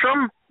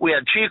Nystrom, we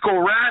had Chico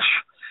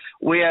Resch,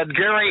 we had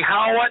Gary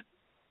Howitt,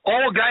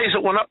 all guys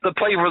that went up to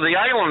play for the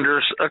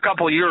Islanders a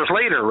couple of years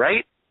later,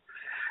 right?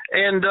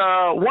 And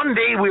one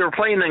day we were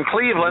playing in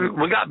Cleveland.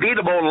 We got beat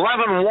about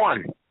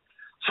 11-1.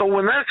 So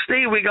the next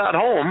day we got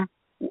home,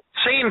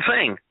 same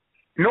thing.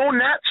 No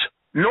nets,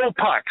 no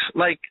pucks.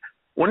 Like,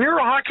 when you're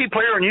a hockey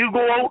player and you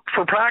go out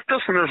for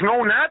practice and there's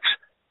no nets,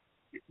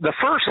 the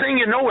first thing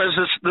you know is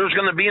there's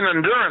going to be an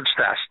endurance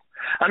test.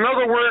 In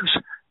other words,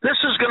 this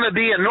is going to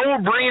be a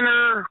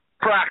no-brainer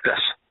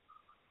practice.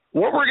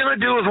 What we're going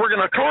to do is we're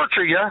going to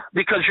torture you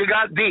because you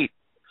got beat.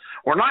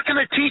 We're not going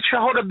to teach you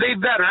how to be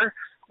better.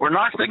 We're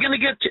not going to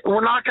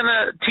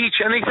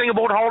teach anything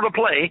about how to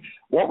play.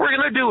 What we're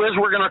going to do is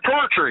we're going to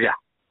torture you.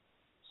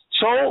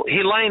 So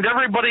he lined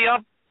everybody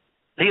up.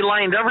 He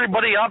lined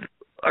everybody up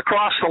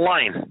across the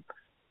line.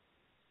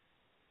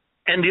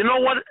 And you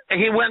know what?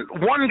 He went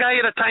one guy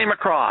at a time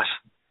across.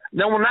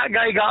 Then when that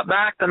guy got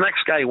back, the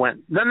next guy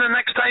went. Then the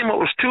next time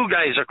it was two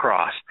guys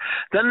across.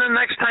 Then the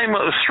next time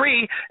it was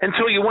three,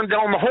 until you went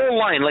down the whole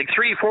line, like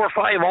 3, 4,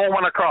 5, all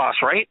went across,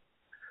 right?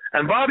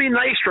 And Bobby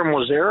Nystrom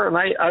was there, and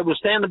I was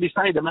standing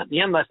beside him at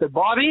the end. I said,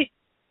 Bobby,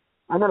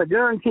 I'm going to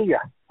guarantee you,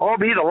 I'll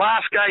be the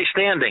last guy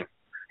standing.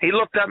 He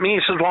looked at me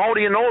and says, well, how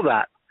do you know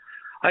that?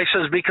 I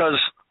says,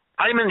 because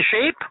I'm in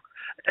shape,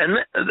 and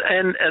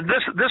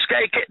this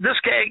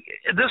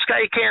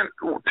guy can't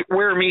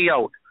wear me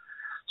out.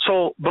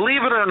 So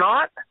believe it or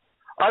not,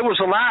 I was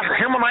the last.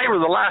 Him and I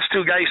were the last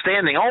two guys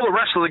standing. All the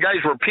rest of the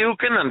guys were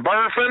puking and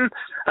barfing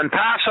and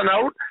passing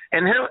out,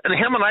 and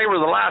him and I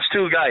were the last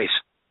two guys.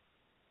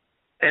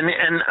 And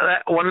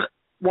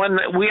when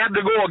we had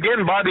to go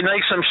again, Bobby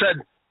Nystrom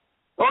said,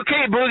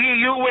 "Okay, Boogie,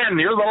 you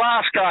win. You're the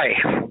last guy."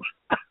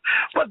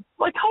 But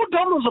like, how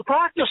dumb was a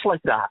practice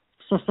like that?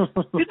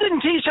 You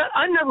didn't teach that.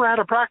 I never had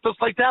a practice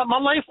like that in my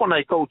life when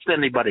I coached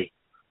anybody.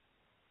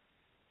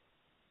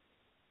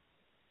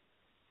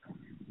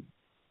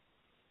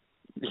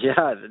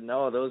 Yeah,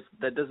 no,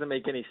 that doesn't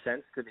make any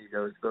sense to me.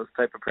 Those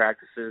type of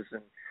practices,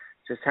 and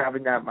just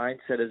having that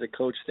mindset as a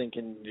coach,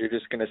 thinking you're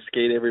just going to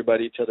skate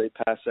everybody till they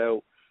pass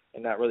out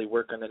and not really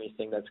work on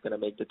anything that's going to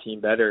make the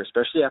team better,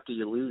 especially after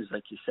you lose,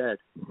 like you said.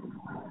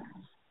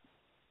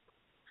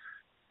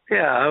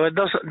 Yeah, it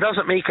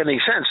doesn't make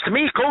any sense to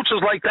me.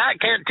 Coaches like that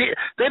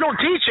they don't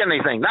teach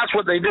anything. That's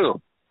what they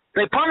do.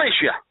 They punish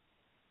you.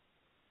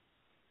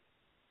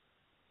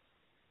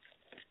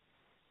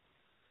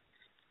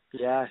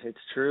 Yeah, it's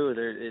true.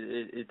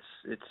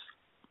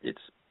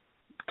 It's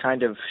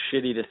kind of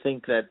shitty to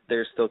think that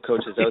there's still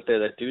coaches out there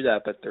that do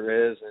that, but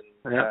there is,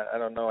 and yeah. I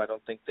don't know. I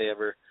don't think they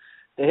ever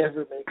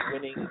make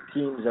winning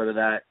teams out of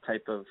that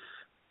type of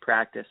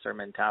practice or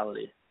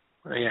mentality.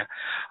 Yeah,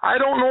 I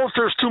don't know if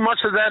there's too much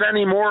of that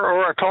anymore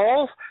or at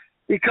all,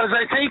 because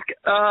I think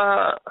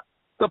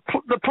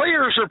the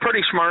players are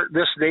pretty smart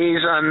these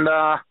days, and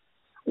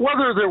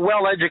whether they're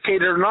well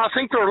educated or not, I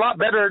think they're a lot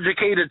better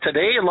educated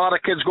today. A lot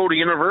of kids go to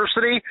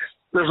university.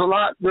 They're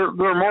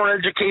more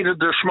educated.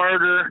 They're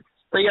smarter.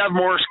 They have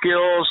more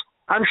skills.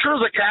 I'm sure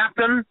the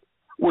captain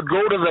would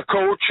go to the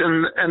coach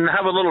and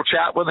have a little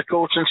chat with the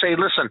coach and say,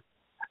 listen,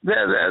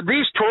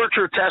 these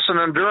torture tests and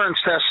endurance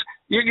tests,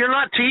 you're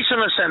not teaching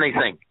us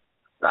anything.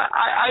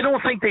 I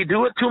don't think they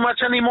do it too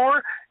much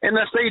anymore. And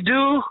if they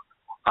do,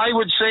 I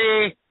would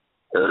say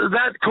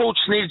that coach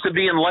needs to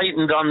be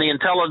enlightened on the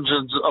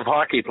intelligence of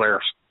hockey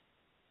players.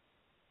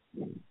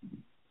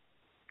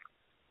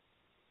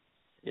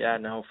 Yeah,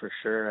 no, for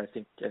sure. I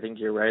think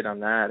you're right on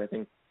that. I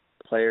think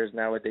players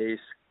nowadays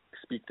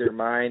speak their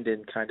mind,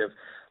 and kind of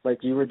like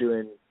you were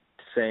doing,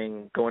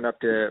 saying, going up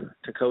to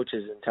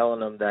coaches and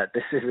telling them that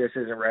this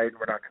isn't right and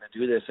we're not going to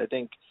do this. I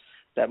think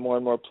that more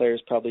and more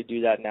players probably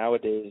do that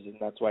nowadays, and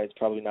that's why it's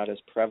probably not as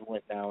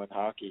prevalent now in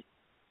hockey.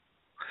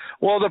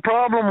 Well, the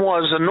problem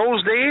was, in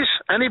those days,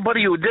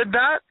 anybody who did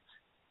that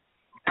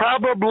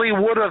probably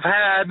would have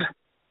had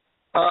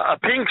a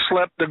pink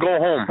slip to go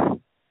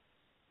home.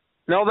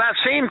 Now, that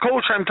same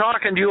coach I'm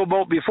talking to you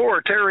about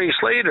before, Terry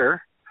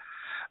Slater,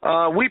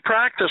 we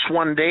practiced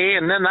one day,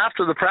 and then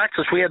after the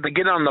practice, we had to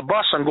get on the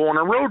bus and go on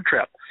a road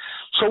trip.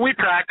 So we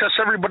practiced.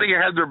 Everybody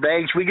had their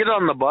bags. We get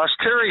on the bus.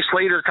 Terry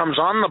Slater comes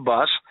on the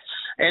bus,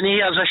 and he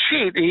has a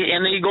sheet,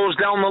 and he goes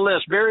down the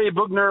list. Barry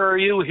Bugner, are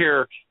you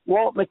here?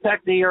 Walt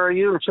McKechnie, are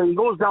you? So he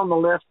goes down the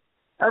list.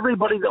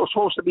 Everybody that was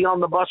supposed to be on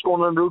the bus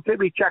going on the road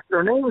trip, he checked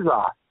their names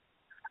off.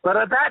 But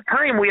at that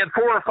time, we had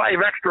 4 or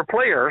 5 extra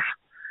players,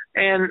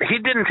 and he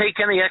didn't take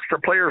any extra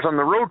players on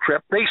the road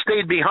trip. They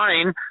stayed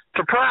behind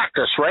to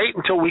practice, right,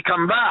 until we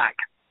come back.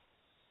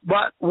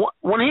 But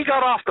when he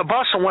got off the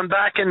bus and went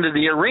back into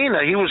the arena,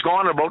 he was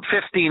gone about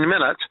 15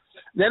 minutes.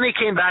 Then he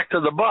came back to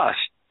the bus.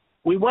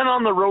 We went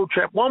on the road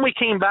trip. When we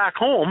came back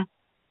home,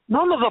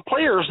 none of the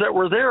players that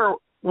were there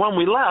when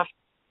we left,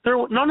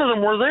 none of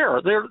them were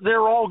there.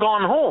 They're all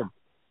gone home.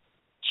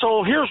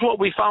 So here's what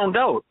we found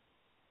out.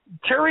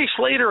 Terry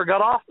Slater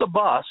got off the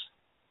bus.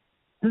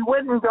 He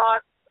went and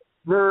got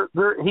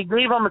he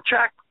gave him a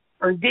check,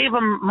 or he gave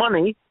him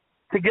money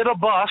to get a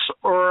bus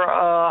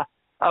or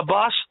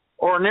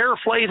an air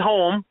flight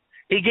home.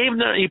 He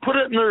put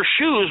it in their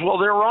shoes while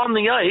they were on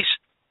the ice.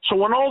 So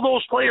when all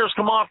those players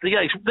come off the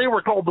ice, they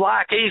were called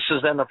black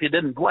aces then if you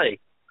didn't play.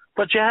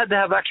 But you had to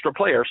have extra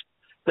players.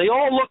 They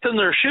all looked in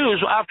their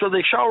shoes after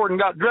they showered and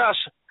got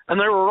dressed, and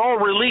they were all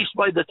released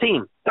by the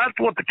team. That's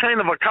what the kind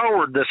of a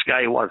coward this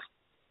guy was.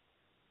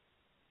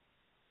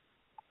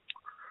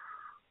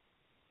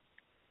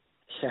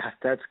 Yeah,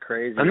 that's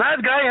crazy. And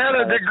that guy had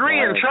a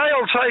degree in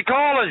child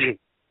psychology.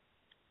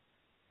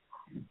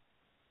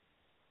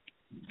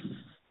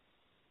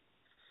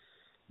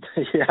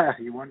 Yeah,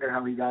 you wonder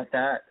how he got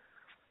that.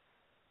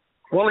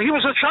 Well, he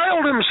was a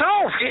child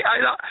himself.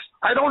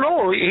 I don't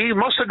know. He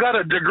must have got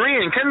a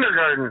degree in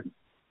kindergarten.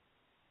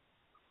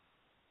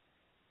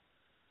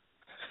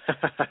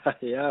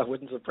 Yeah, it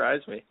wouldn't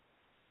surprise me.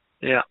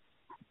 Yeah.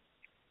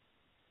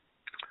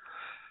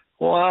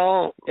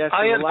 Well, yeah, so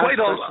I had the last quite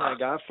question I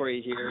got for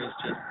you here is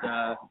just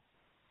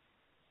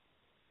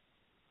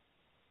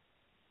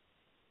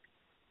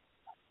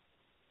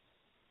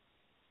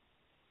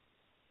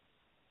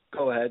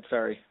go ahead.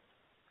 Sorry.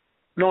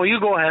 No, you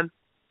go ahead.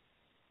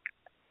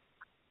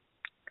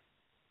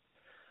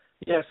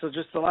 Yeah, so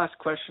just the last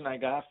question I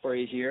got for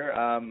you here.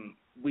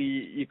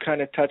 You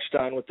kind of touched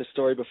on with the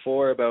story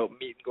before about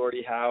meeting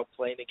Gordie Howe,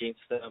 playing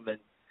against them, and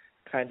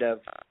kind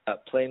of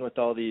playing with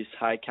all these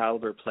high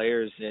caliber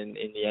players in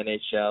the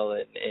NHL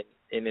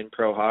and in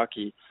pro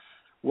hockey.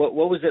 What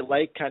was it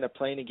like kind of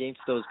playing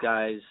against those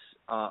guys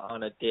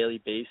on a daily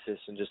basis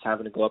and just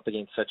having to go up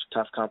against such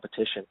tough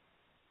competition?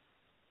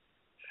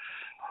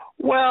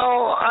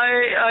 Well,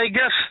 I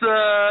guess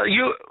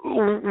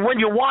when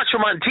you watch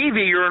them on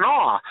TV, you're in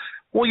awe.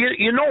 Well,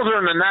 you know they're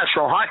in the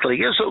National Hockey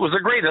League. It was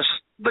the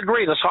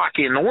greatest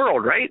hockey in the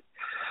world, right?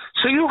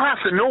 So you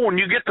have to know when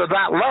you get to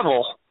that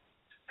level,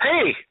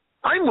 hey,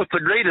 I'm with the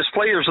greatest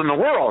players in the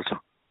world.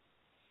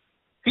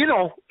 You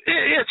know,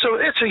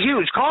 it's a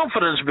huge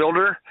confidence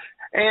builder,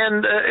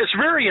 and it's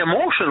very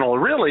emotional,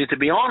 really, to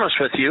be honest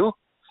with you.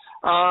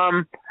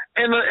 And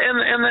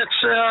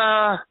it's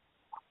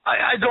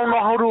I don't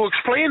know how to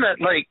explain it.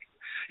 Like,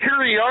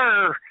 here you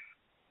are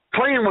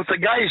playing with the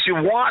guys you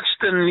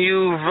watched and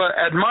you've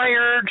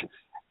admired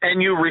and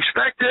you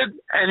respected,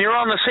 and you're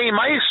on the same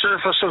ice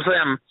surface with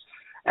them.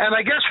 And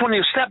I guess when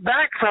you step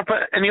back from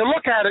it and you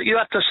look at it, you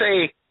have to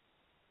say,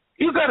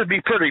 you got to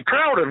be pretty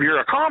proud of your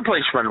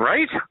accomplishment,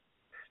 right?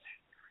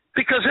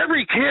 Because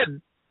every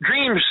kid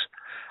dreams,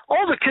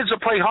 all the kids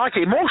that play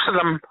hockey, most of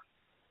them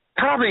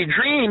probably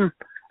dream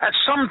at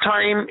some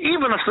time,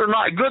 even if they're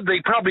not good,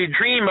 they probably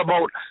dream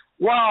about,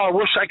 wow, I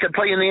wish I could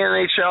play in the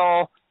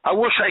NHL. I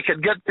wish I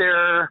could get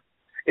there.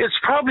 It's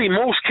probably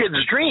most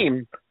kids'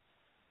 dream.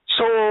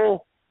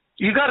 So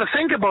you got to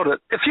think about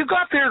it. If you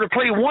got there to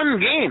play one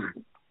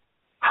game,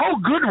 how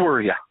good were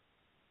you?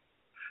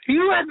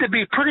 You had to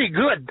be pretty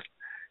good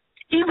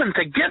even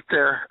to get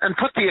there and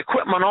put the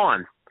equipment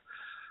on.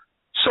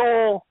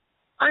 So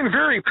I'm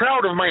very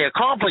proud of my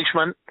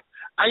accomplishment.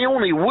 I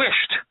only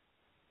wished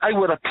I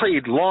would have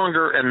played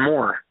longer and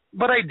more,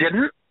 but I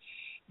didn't.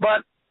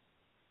 But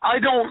I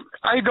don't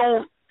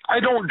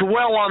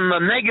dwell on the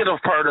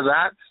negative part of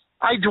that.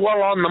 I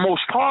dwell on the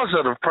most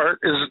positive part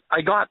is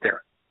I got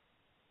there.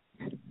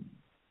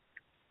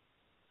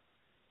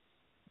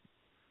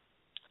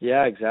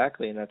 Yeah,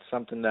 exactly. And that's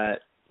something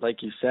that,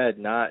 like you said,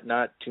 not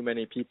too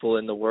many people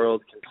in the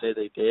world can say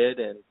they did,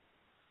 and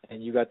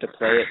you got to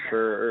play it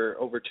for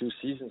over 2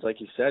 seasons, like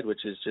you said,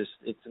 which is just,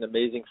 it's an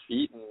amazing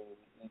feat, and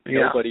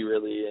nobody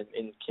really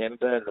in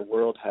Canada and the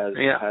world has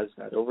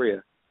that over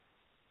you.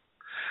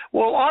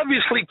 Well,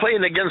 obviously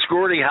playing against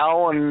Gordie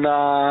Howe and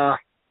my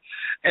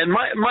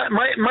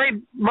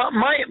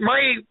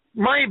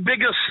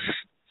biggest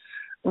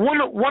one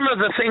of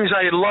the things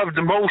I loved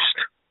most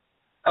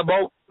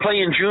about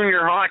playing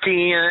junior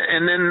hockey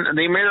and then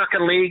the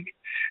American League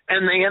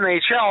and the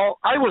NHL,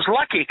 I was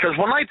lucky because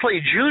when I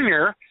played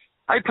junior,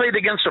 I played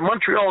against the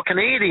Montreal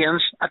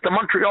Canadiens at the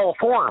Montreal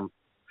Forum.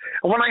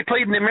 And when I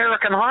played in the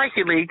American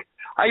Hockey League,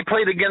 I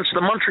played against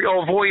the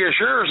Montreal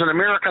Voyageurs, an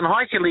American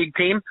Hockey League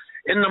team,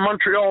 in the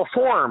Montreal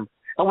Forum.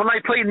 And when I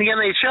played in the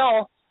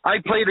NHL, I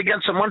played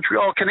against the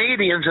Montreal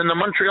Canadiens in the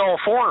Montreal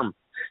Forum.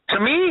 To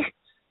me,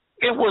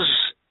 it was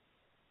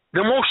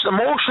the most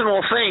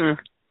emotional thing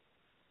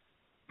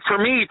for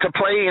me to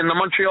play in the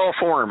Montreal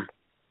Forum.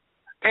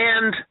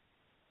 And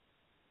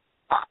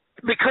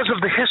because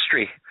of the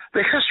history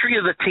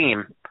of the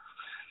team.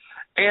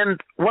 And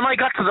when I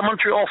got to the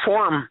Montreal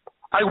Forum,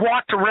 I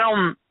walked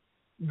around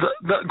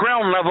the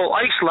ground level,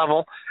 ice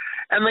level,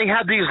 and they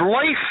had these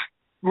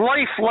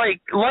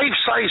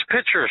life-size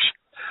pictures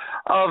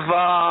of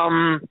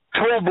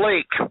Toll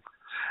Blake,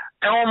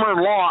 Elmer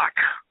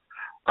Locke,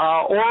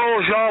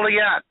 Oro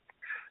Joliet,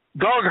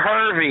 Doug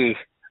Harvey,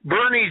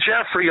 Bernie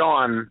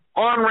Geoffrion,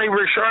 Henri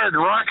Richard,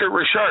 Rocket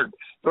Richard.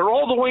 They're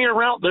all the way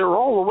around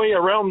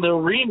the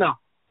arena.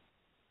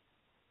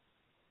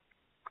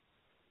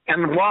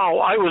 And wow,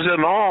 I was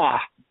in awe.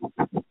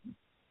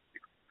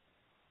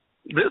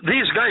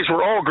 These guys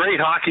were all great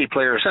hockey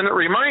players, and it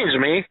reminds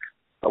me,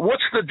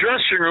 what's the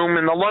dressing room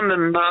in the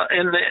London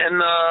in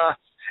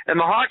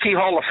the Hockey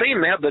Hall of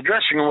Fame? They have the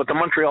dressing room with the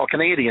Montreal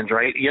Canadiens,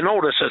 right? You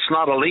notice it's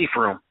not a Leaf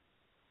room.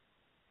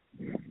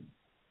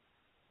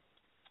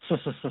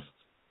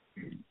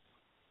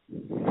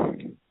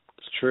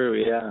 It's true,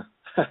 yeah.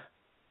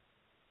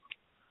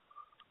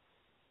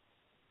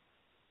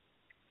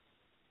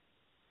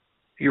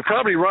 You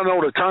probably run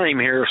out of time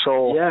here,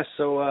 so yeah.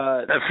 So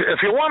if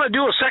you want to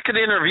do a second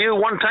interview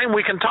one time,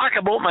 we can talk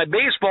about my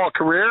baseball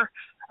career,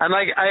 and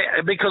I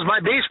because my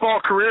baseball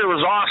career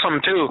was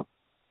awesome too.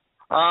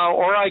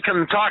 Or I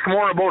can talk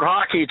more about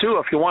hockey too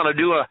if you want to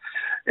do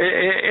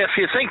if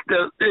you think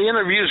the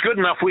interview is good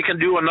enough, we can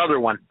do another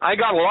one. I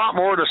got a lot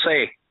more to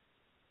say.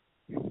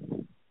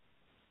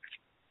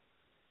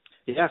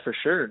 Yeah, for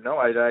sure. No,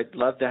 I'd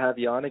love to have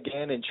you on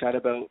again and chat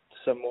about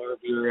some more of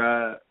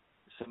your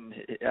some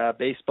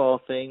baseball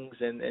things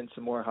and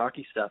some more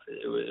hockey stuff.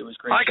 It was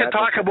great. I could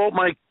talk about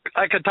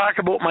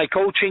my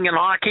coaching in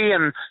hockey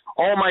and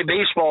all my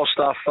baseball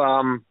stuff.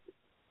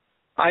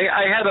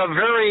 I had a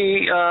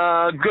very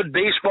good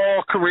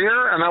baseball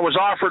career, and I was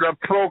offered a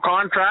pro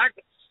contract,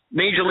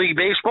 Major League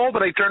Baseball,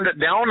 but I turned it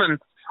down, and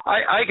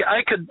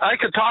I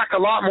could talk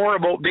a lot more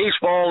about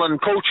baseball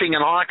and coaching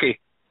and hockey.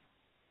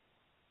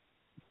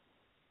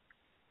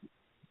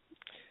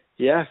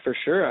 Yeah, for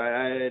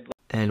sure.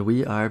 And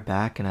we are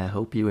back, and I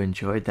hope you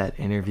enjoyed that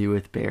interview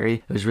with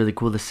Barry. It was really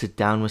cool to sit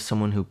down with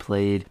someone who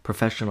played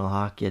professional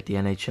hockey at the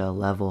NHL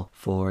level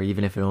for,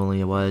 even if it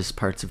only was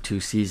parts of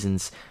 2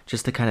 seasons,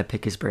 just to kind of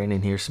pick his brain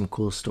and hear some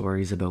cool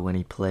stories about when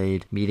he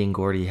played, meeting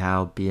Gordie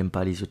Howe, being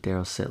buddies with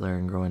Daryl Sittler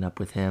and growing up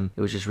with him.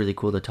 It was just really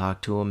cool to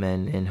talk to him,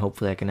 and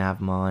hopefully I can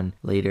have him on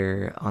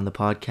later on the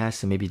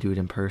podcast and maybe do it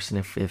in person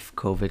if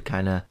COVID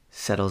kind of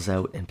settles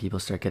out and people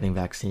start getting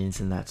vaccines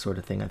and that sort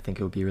of thing. I think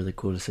it would be really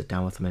cool to sit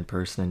down with him in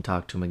person and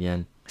talk to him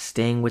again.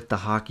 Staying with the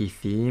hockey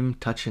theme,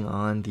 touching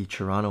on the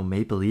Toronto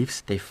Maple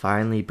Leafs, they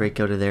finally break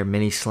out of their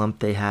mini slump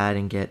they had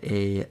and get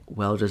a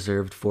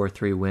well-deserved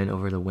 4-3 win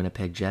over the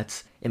Winnipeg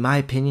Jets. In my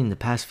opinion, the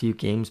past few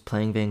games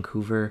playing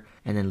Vancouver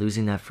and then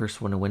losing that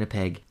first one to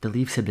Winnipeg, the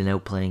Leafs have been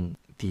outplaying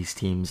these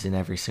teams in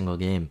every single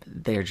game.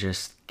 They're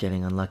just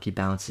getting unlucky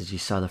bounces. You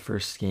saw the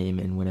first game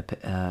in Winnipeg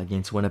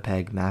against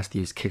Winnipeg.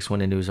 Matthews kicks one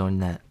into his own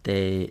net.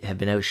 They have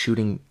been out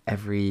shooting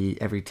every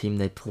team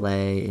they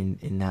play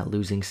in that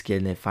losing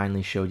skid, and it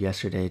finally showed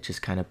yesterday. It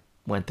just kind of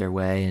went their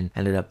way and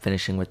ended up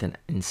finishing with an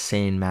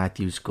insane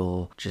Matthews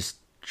goal, just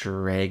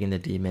dragging the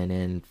D-man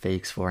in,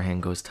 fakes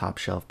forehand, goes top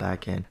shelf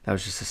backhand. That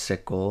was just a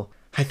sick goal.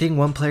 I think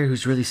one player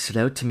who's really stood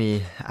out to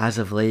me as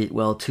of late,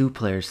 well, 2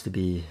 players to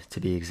be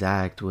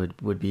exact,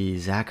 would be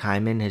Zach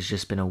Hyman. Has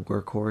just been a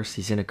workhorse.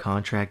 He's in a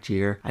contract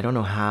year. I don't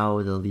know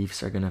how the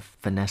Leafs are going to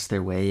finesse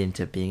their way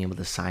into being able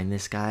to sign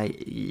this guy.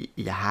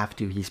 You have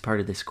to. He's part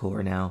of this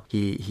core now.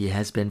 He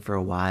has been for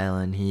a while,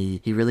 and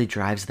he really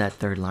drives that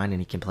third line, and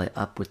he can play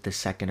up with the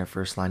second or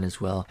first line as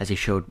well, as he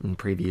showed in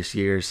previous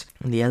years.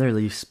 And the other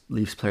Leafs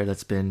player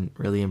that's been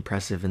really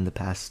impressive in the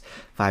past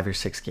 5 or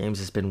 6 games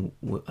has been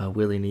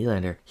Willie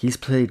Nylander.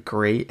 He's played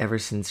great ever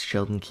since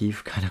Sheldon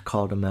Keefe kind of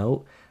called him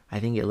out.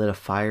 I think it lit a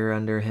fire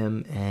under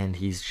him, and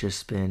he's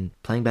just been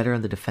playing better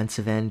on the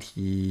defensive end.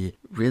 He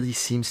really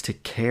seems to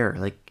care.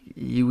 Like,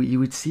 you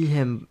would see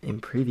him in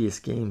previous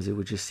games, it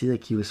would just see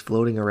like he was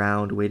floating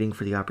around waiting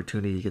for the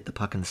opportunity to get the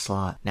puck in the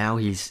slot. Now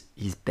he's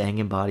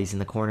banging bodies in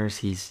the corners.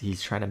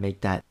 He's trying to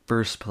make that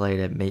first play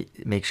to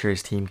make sure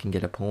his team can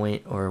get a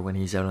point, or when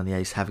he's out on the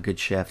ice, have a good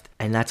shift.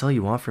 And that's all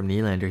you want from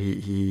Nylander.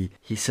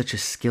 He's such a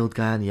skilled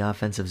guy in the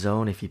offensive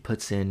zone. If he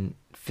puts in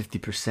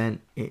 50%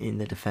 in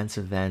the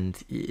defensive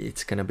end,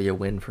 it's going to be a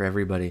win for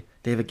everybody.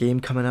 They have a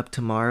game coming up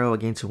tomorrow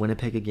against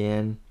Winnipeg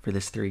again for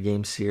this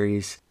 3-game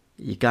series.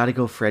 You got to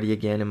go Freddie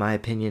again, in my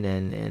opinion,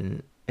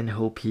 and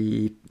hope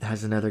he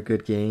has another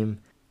good game.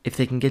 If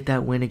they can get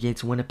that win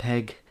against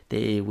Winnipeg,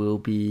 they will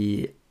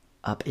be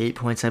up 8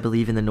 points, I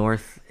believe, in the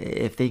North.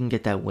 If they can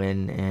get that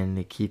win and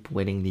they keep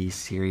winning these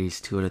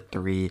series 2 out of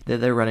 3,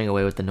 they're running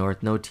away with the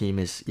North. No team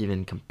is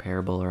even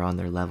comparable or on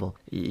their level.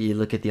 You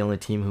look at the only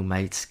team who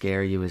might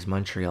scare you is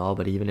Montreal,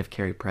 but even if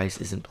Carey Price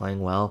isn't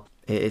playing well,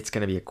 it's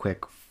going to be a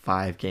quick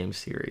 5-game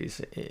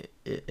series,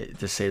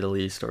 to say the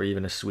least, or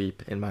even a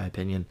sweep, in my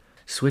opinion.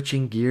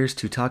 Switching gears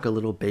to talk a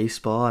little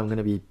baseball, I'm going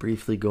to be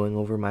briefly going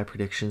over my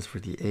predictions for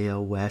the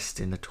AL West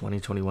in the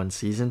 2021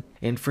 season.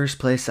 In first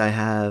place, I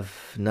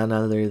have none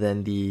other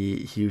than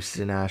the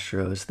Houston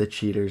Astros, the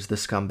cheaters, the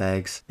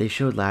scumbags. They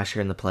showed last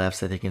year in the playoffs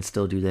that they can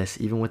still do this.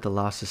 Even with the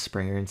loss of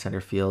Springer in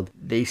center field,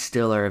 they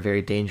still are a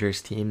very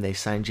dangerous team. They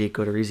signed Jake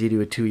Odorizzi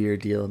to a 2-year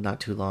deal not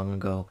too long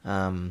ago.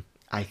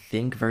 I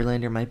think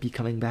Verlander might be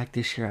coming back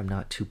this year. I'm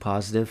not too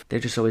positive. They're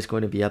just always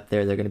going to be up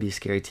there. They're going to be a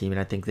scary team, and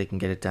I think they can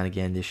get it done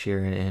again this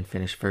year and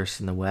finish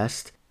first in the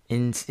West.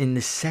 In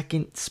the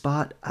second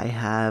spot, I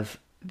have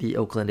the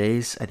Oakland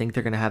A's. I think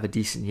they're going to have a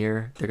decent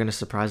year. They're going to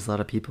surprise a lot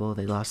of people.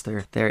 They lost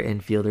their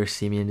infielder,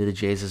 Semien, to the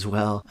Jays as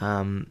well.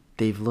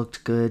 They've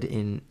looked good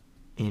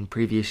in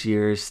previous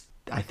years.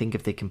 I think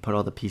if they can put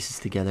all the pieces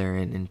together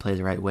and play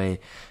the right way,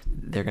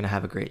 they're going to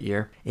have a great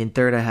year. In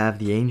third, I have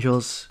the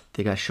Angels.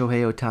 They got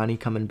Shohei Ohtani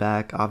coming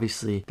back,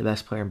 obviously the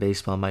best player in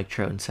baseball, Mike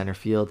Trout in center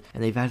field,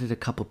 and they've added a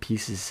couple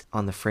pieces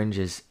on the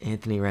fringes.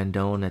 Anthony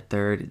Rendon at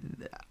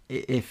third.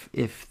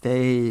 If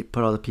they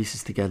put all the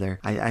pieces together,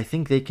 I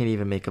think they can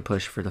even make a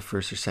push for the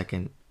first or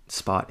second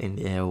spot in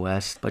the AL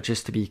West, but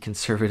just to be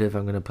conservative,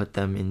 I'm going to put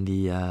them in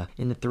the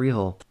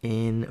 3-hole.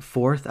 In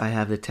fourth, I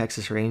have the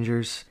Texas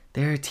Rangers.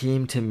 They're a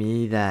team to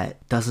me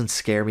that doesn't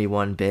scare me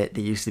one bit.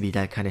 They used to be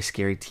that kind of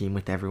scary team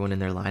with everyone in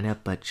their lineup,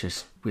 but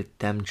just with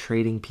them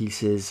trading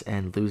pieces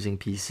and losing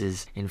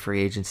pieces in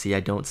free agency, I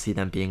don't see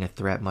them being a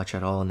threat much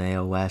at all in the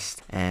AL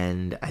West,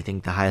 and I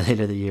think the highlight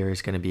of the year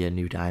is going to be a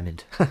new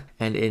diamond.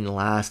 And in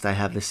last, I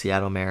have the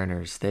Seattle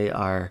Mariners.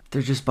 They're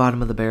just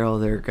bottom of the barrel.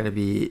 They're going to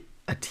be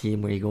a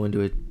team where you go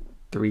into a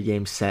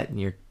 3-game set and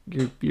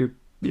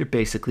you're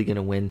basically going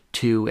to win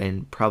 2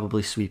 and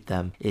probably sweep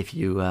them if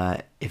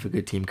a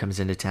good team comes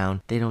into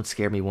town. They don't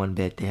scare me one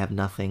bit. They have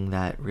nothing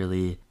that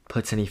really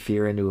puts any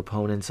fear into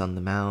opponents on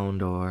the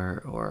mound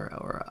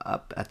or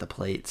up at the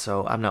plate.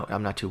 So I'm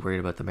not too worried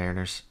about the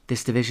Mariners.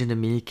 This division to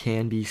me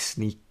can be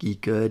sneaky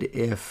good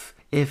if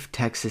if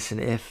Texas and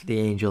if the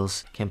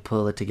Angels can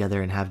pull it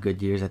together and have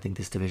good years, I think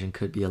this division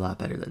could be a lot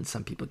better than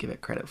some people give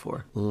it credit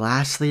for.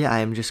 Lastly, I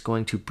am just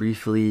going to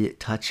briefly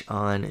touch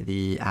on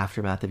the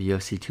aftermath of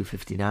UFC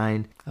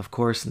 259. Of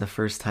course, in the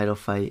first title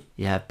fight,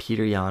 you have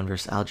Peter Yan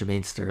versus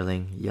Aljamain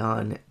Sterling.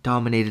 Yan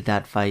dominated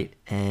that fight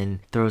and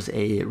throws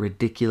a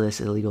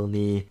ridiculous illegal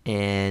knee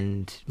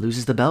and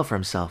loses the belt for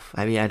himself.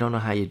 I mean, I don't know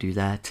how you do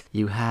that.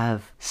 You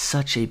have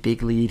such a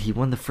big lead. He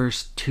won the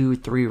first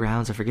 2-3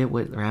 rounds. I forget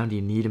what round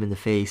you need him in the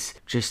face.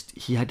 Just,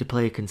 he had to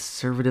play a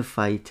conservative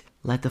fight,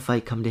 let the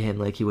fight come to him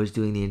like he was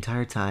doing the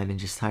entire time, and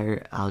just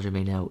tire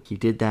Aljamain out. He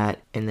did that,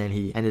 and then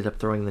he ended up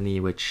throwing the knee,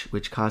 which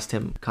cost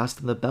him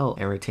the belt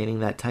and retaining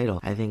that title.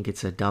 I think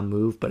it's a dumb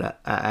move, but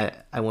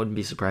I wouldn't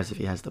be surprised if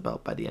he has the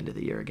belt by the end of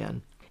the year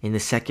again. In the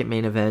second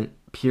main event,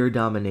 pure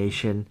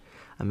domination.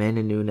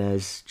 Amanda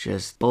Nunes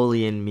just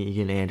bullying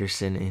Megan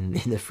Anderson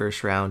in the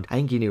first round. I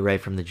think you knew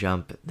right from the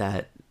jump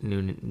that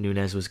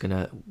Nunes was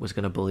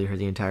gonna bully her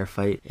the entire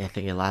fight. I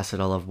think it lasted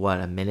all of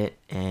a minute,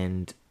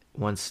 and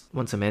once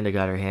Amanda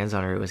got her hands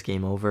on her, it was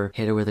game over.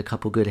 Hit her with a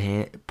couple good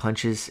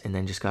punches, and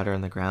then just got her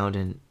on the ground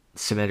and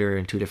cemented her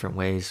in 2 different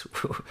ways.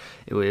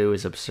 it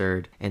was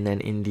absurd. And then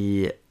in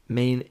the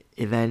main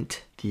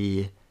event,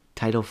 the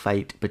title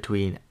fight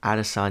between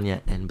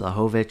Adesanya and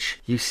Blachowicz,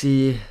 you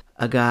see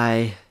a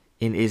guy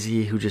in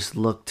Izzy who just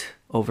looked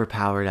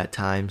overpowered at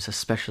times,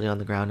 especially on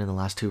the ground in the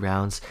last 2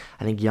 rounds.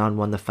 I think Yan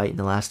won the fight in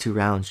the last 2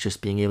 rounds,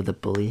 just being able to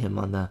bully him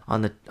on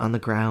the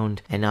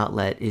ground and not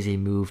let Izzy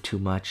move too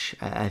much.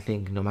 I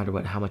think no matter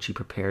how much he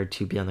prepared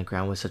to be on the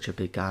ground with such a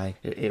big guy,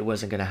 it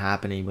wasn't going to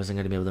happen. He wasn't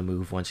going to be able to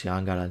move once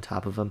Yan got on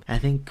top of him. I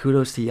think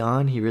kudos to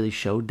Yan. He really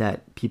showed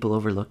that people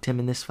overlooked him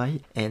in this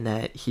fight, and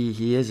that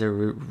he is a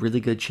really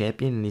good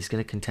champion, and he's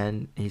going to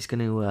contend. He's going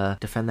to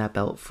defend that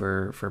belt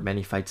for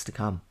many fights to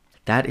come.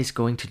 That is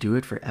going to do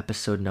it for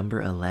episode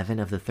number 11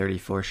 of the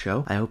 34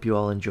 show. I hope you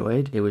all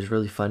enjoyed. It was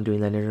really fun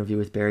doing that interview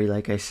with Barry,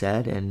 like I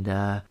said, and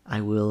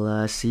I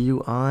will see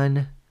you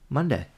on Monday.